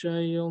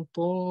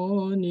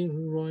الشيطان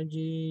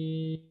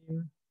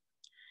الرجيم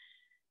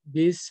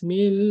بسم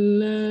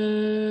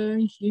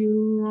الله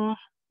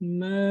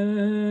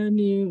الرحمن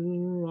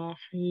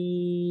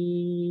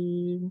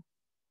الرحيم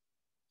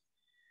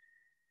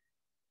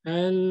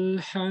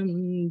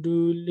الحمد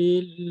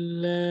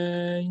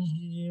لله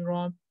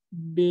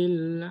رب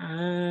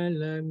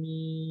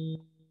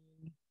العالمين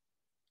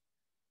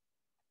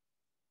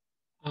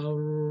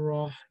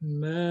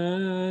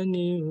الرحمن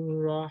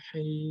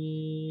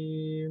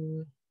الرحيم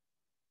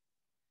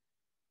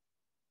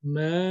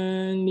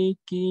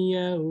مالك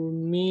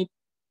يوم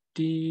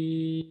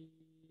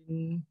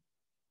الدين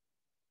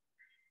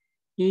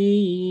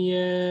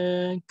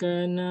إياك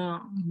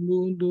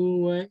نعبد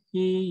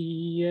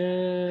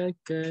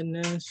وإياك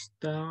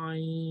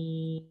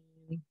نستعين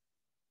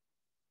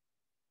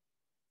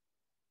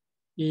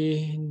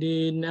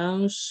اهدنا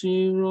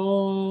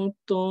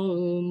الصراط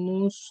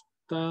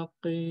المستقيم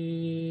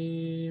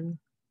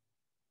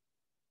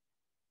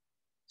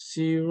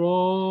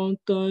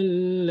صراط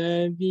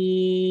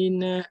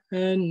الذين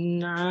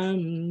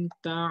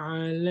أنعمت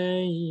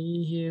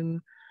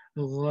عليهم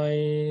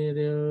غير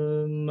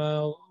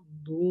المغضوب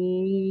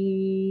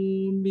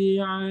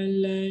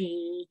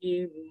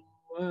عليهم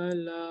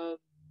ولا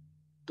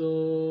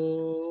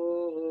الضالين.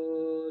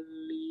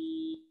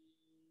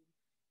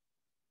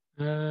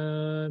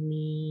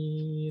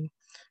 Ameen.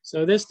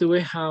 So that's the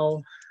way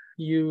how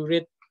you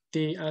read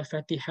the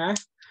Al-Fatihah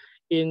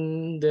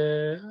in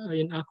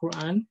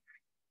Al-Qur'an.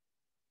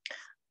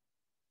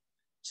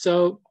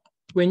 So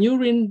when you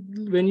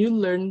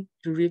learn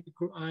to read the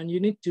Quran, you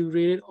need to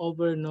read it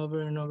over and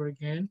over and over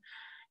again.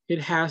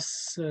 It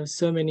has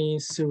so many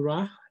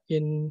surah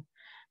in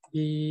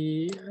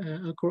the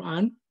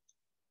Quran.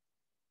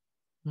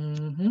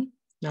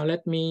 Now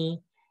let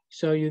me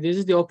show you. This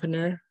is the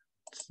opener.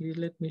 See,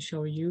 let me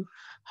show you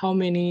how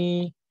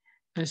many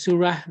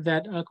surah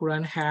that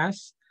Al-Quran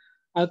has.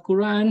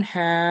 Al-Quran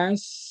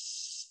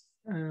has,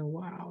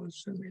 wow,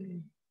 so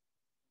many.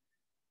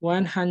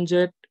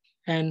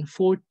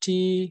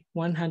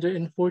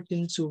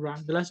 114 surah.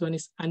 The last one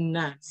is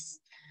An-Nas.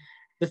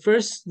 The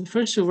first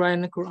surah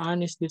in the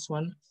Quran is this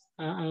one,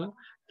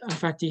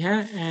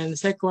 Al-Fatihah, and the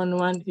second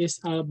one is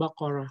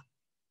Al-Baqarah.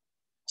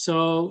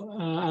 So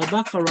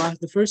Al-Baqarah,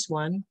 the first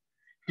one,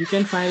 you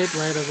can find it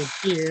right over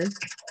here.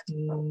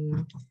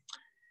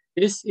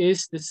 This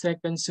is the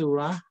second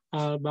surah,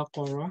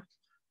 Al-Baqarah.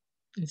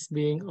 It's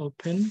being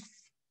opened.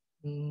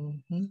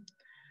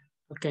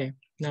 Okay,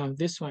 now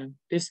this one,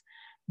 this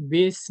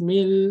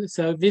Bismillah.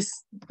 So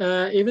this,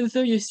 even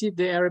though you see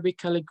the Arabic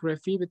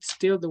calligraphy, but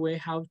still the way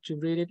how to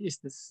read it is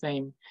the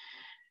same.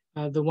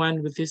 The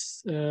one with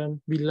this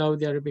below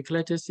the Arabic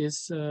letters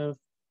is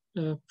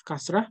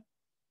kasrah,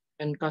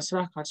 and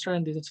kasrah,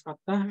 and this is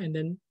fatah, and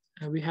then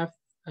we have,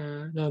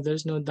 no,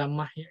 there's no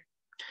dhamma here.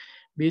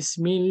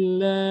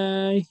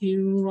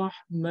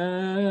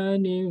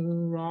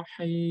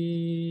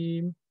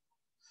 Bismillahirrahmanirrahim.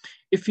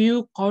 If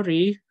you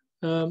qari,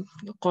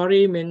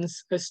 qari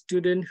means a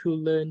student who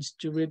learns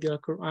to read the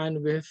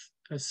Quran with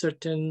a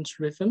certain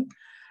rhythm,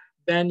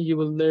 then you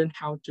will learn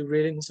how to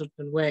read it in a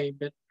certain way.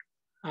 But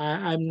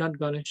I'm not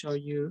going to show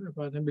you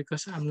about them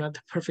because I'm not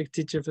the perfect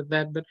teacher for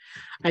that, but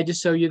I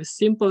just show you the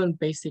simple and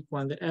basic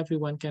one that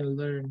everyone can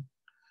learn.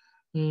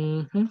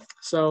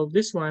 So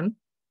this one,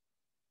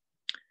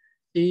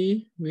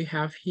 see, we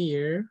have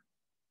here.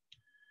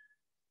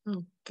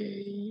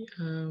 Okay,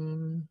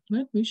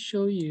 let me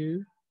show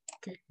you.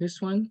 Okay,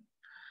 this one.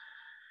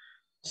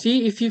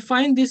 See, if you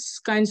find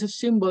these kinds of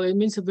symbol, it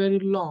means a very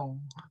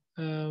long.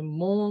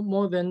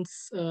 more than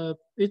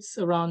it's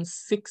around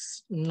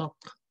six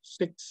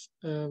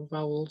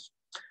vowels.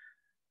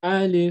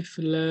 Alif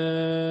Lam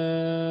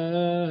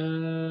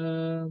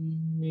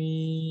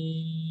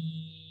Mim.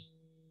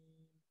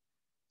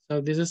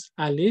 So this is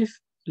Alif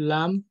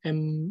Lam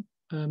and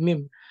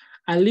Mim.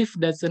 Alif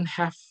doesn't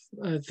have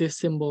this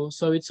symbol,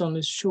 so it's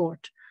only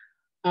short.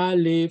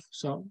 Alif.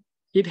 So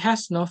it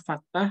has no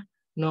fathah,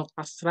 no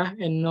kasrah,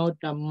 and no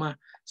dhamma.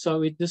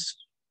 So it is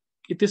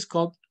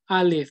called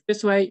alif.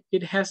 That's why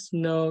it has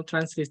no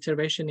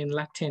transliteration in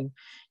Latin.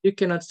 You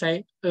cannot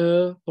say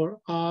or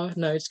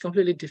no, it's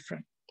completely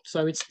different.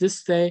 So it's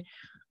this say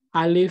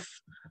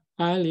alif,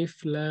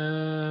 alif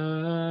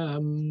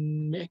lam.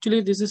 Actually,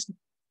 this is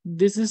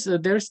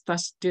there's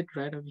tasdid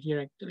right over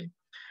here actually.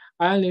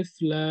 Alif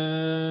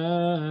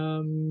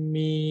lam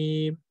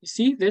mim.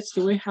 See, that's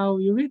the way how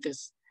you read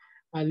this.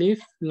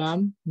 Alif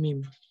lam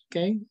mim.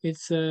 Okay,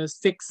 it's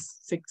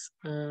six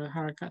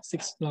harakat,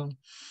 six long.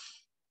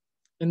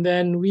 And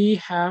then we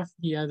have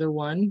the other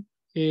one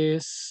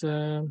is,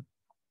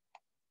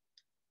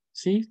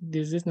 see,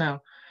 this is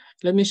now.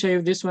 Let me show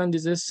you this one.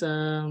 This is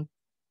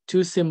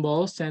two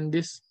symbols, and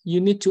this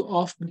you need to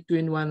off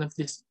between one of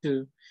these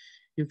two.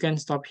 You can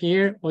stop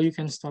here or you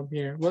can stop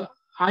here. Well,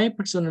 I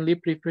personally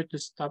prefer to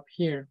stop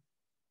here.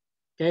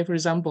 Okay, for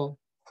example,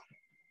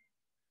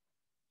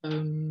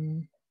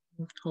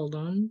 hold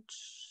on.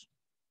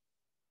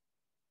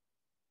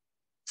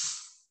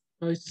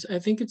 Oh, I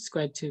think it's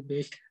quite too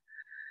big.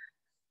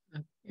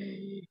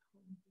 Okay.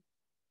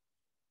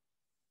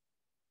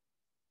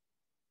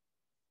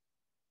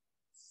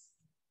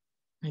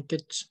 Make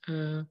it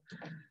a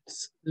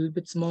little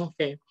bit small.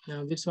 Okay,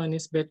 now this one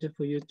is better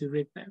for you to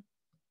read that.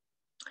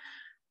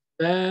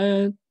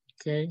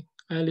 Okay,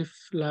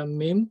 Alif Lam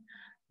Mim.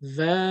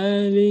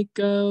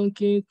 Zalikal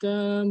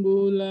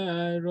kitabu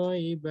la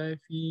raiba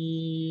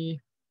fi.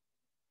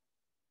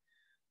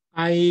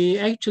 I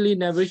actually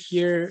never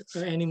hear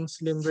any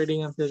Muslim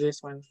reading after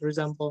this one. For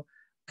example,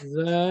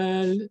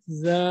 Zalikal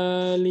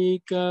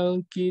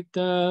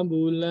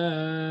kitabu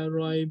la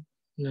raib.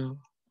 No.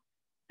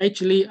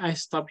 Actually, I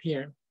stop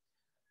here.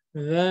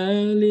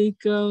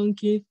 Zalikal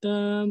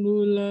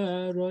kitabu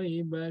la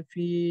raiba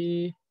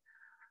fi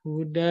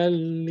hudal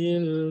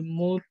lil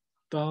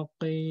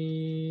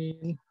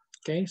muttaqin.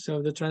 Okay,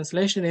 so the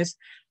translation is,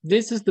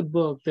 this is the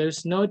book.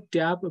 There's no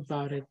doubt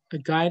about it. A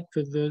guide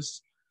for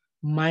those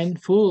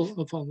mindful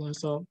of Allah.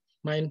 So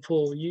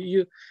mindful.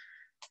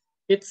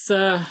 It's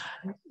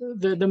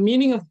the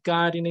meaning of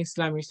God in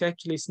Islam is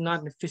actually it's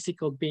not a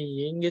physical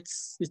being. It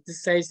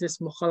says this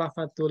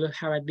mukhalafatul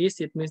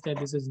hawadis. It means that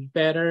this is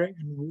better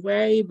and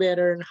way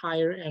better and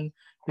higher and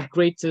the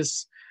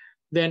greatest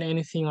than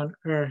anything on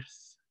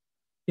earth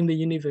in the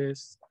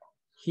universe.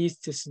 He's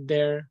just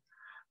there,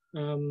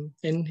 and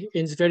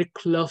it's very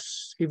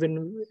close.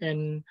 Even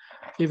Allah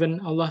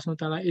subhanahu wa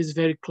ta'ala is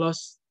very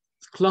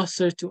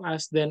closer to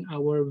us than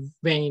our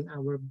vein,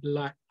 our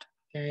blood.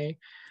 Okay.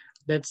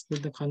 That's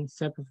the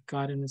concept of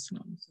God in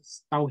Islam.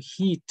 It's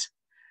Tawheed.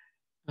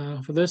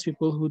 For those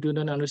people who do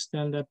not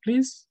understand that,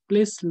 please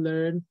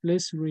learn,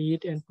 please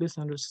read, and please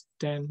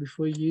understand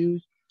before you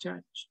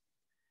judge.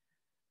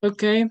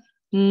 Okay,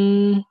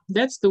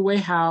 that's the way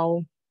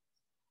how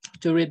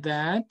to read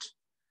that.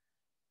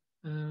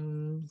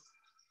 Now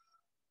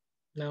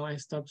I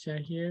stop share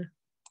here.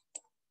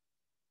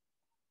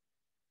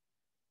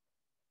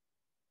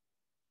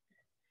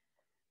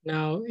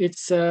 Now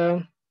it's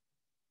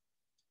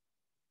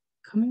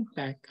coming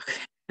back.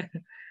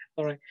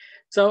 All right.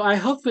 So I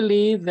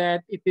hopefully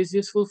that it is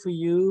useful for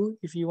you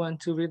if you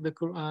want to read the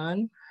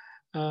Quran.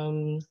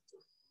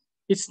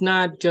 It's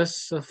not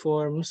just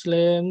for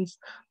Muslims,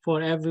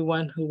 for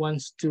everyone who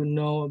wants to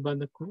know about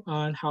the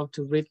Quran, how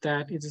to read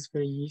that. It is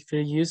very,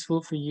 very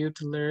useful for you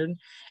to learn.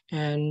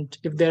 And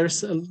if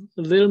there's a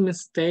little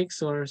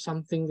mistakes or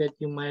something that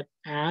you might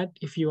add,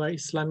 if you are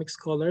Islamic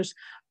scholars,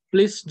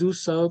 please do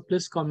so.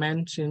 Please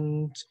comment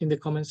in the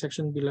comment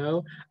section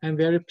below. I'm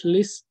very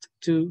pleased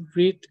to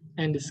read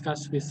and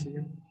discuss with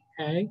you.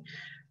 Okay.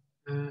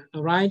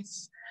 All right.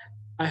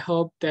 I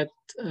hope that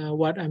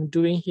what I'm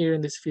doing here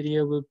in this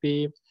video will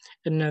be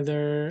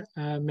another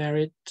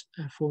merit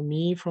for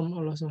me from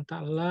Allah subhanahu wa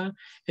ta'ala.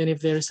 And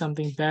if there is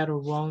something bad or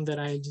wrong that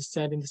I just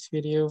said in this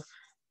video,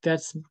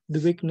 that's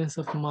the weakness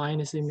of mine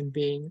as a human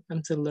being.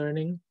 I'm still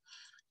learning.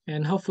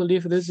 And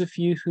hopefully for those of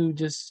you who are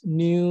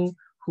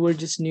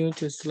just new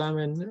to Islam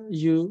and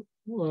you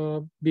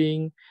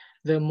being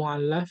the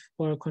mu'allaf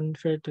or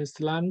convert to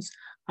Islam,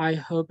 I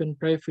hope and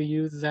pray for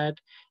you that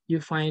you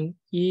find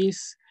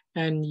ease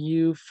and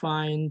you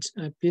find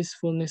a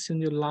peacefulness in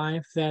your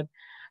life,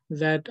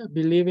 that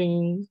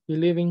believing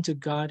to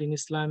God in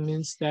Islam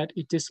means that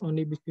it is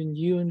only between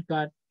you and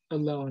God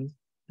alone,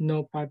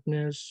 no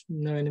partners,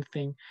 no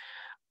anything.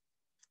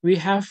 We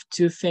have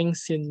two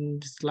things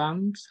in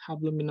Islam,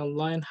 hablum min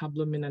Allah and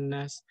hablum min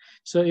nas.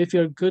 So if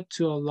you're good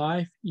to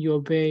Allah, you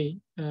obey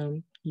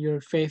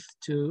your faith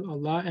to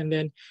Allah, and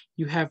then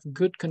you have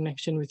good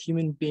connection with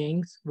human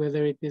beings,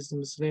 whether it is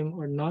Muslim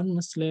or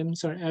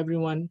non-Muslims or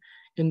everyone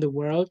in the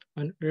world,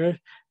 on earth.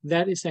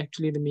 That is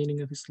actually the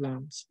meaning of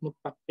Islam,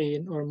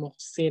 muttaqin or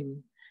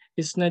muhsin.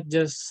 It's not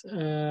just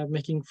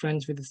making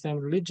friends with the same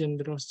religion,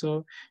 but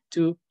also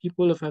to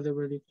people of other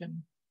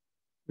religion,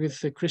 with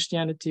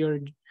Christianity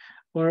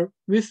or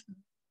with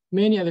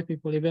many other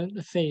people, even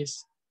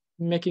atheists,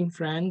 making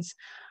friends,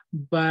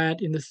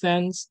 but in the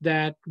sense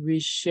that we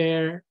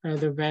share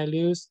the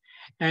values.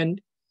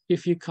 And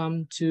if you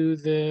come to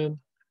the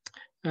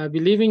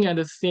believing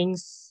other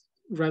things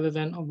rather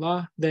than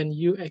Allah, then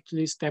you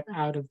actually step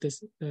out of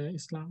this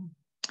Islam.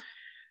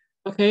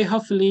 Okay,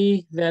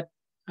 hopefully that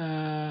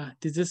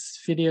this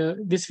video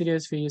is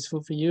very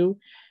useful for you.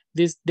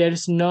 There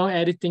is no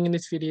editing in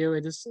this video. I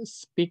just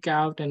speak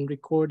out and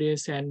record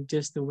this and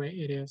just the way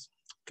it is.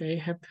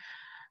 Okay,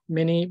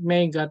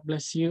 may God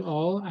bless you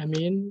all.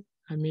 Amin.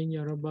 Amin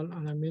ya rabbal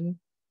alamin.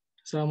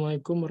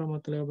 Assalamualaikum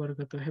warahmatullahi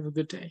wabarakatuh. Have a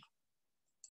good day.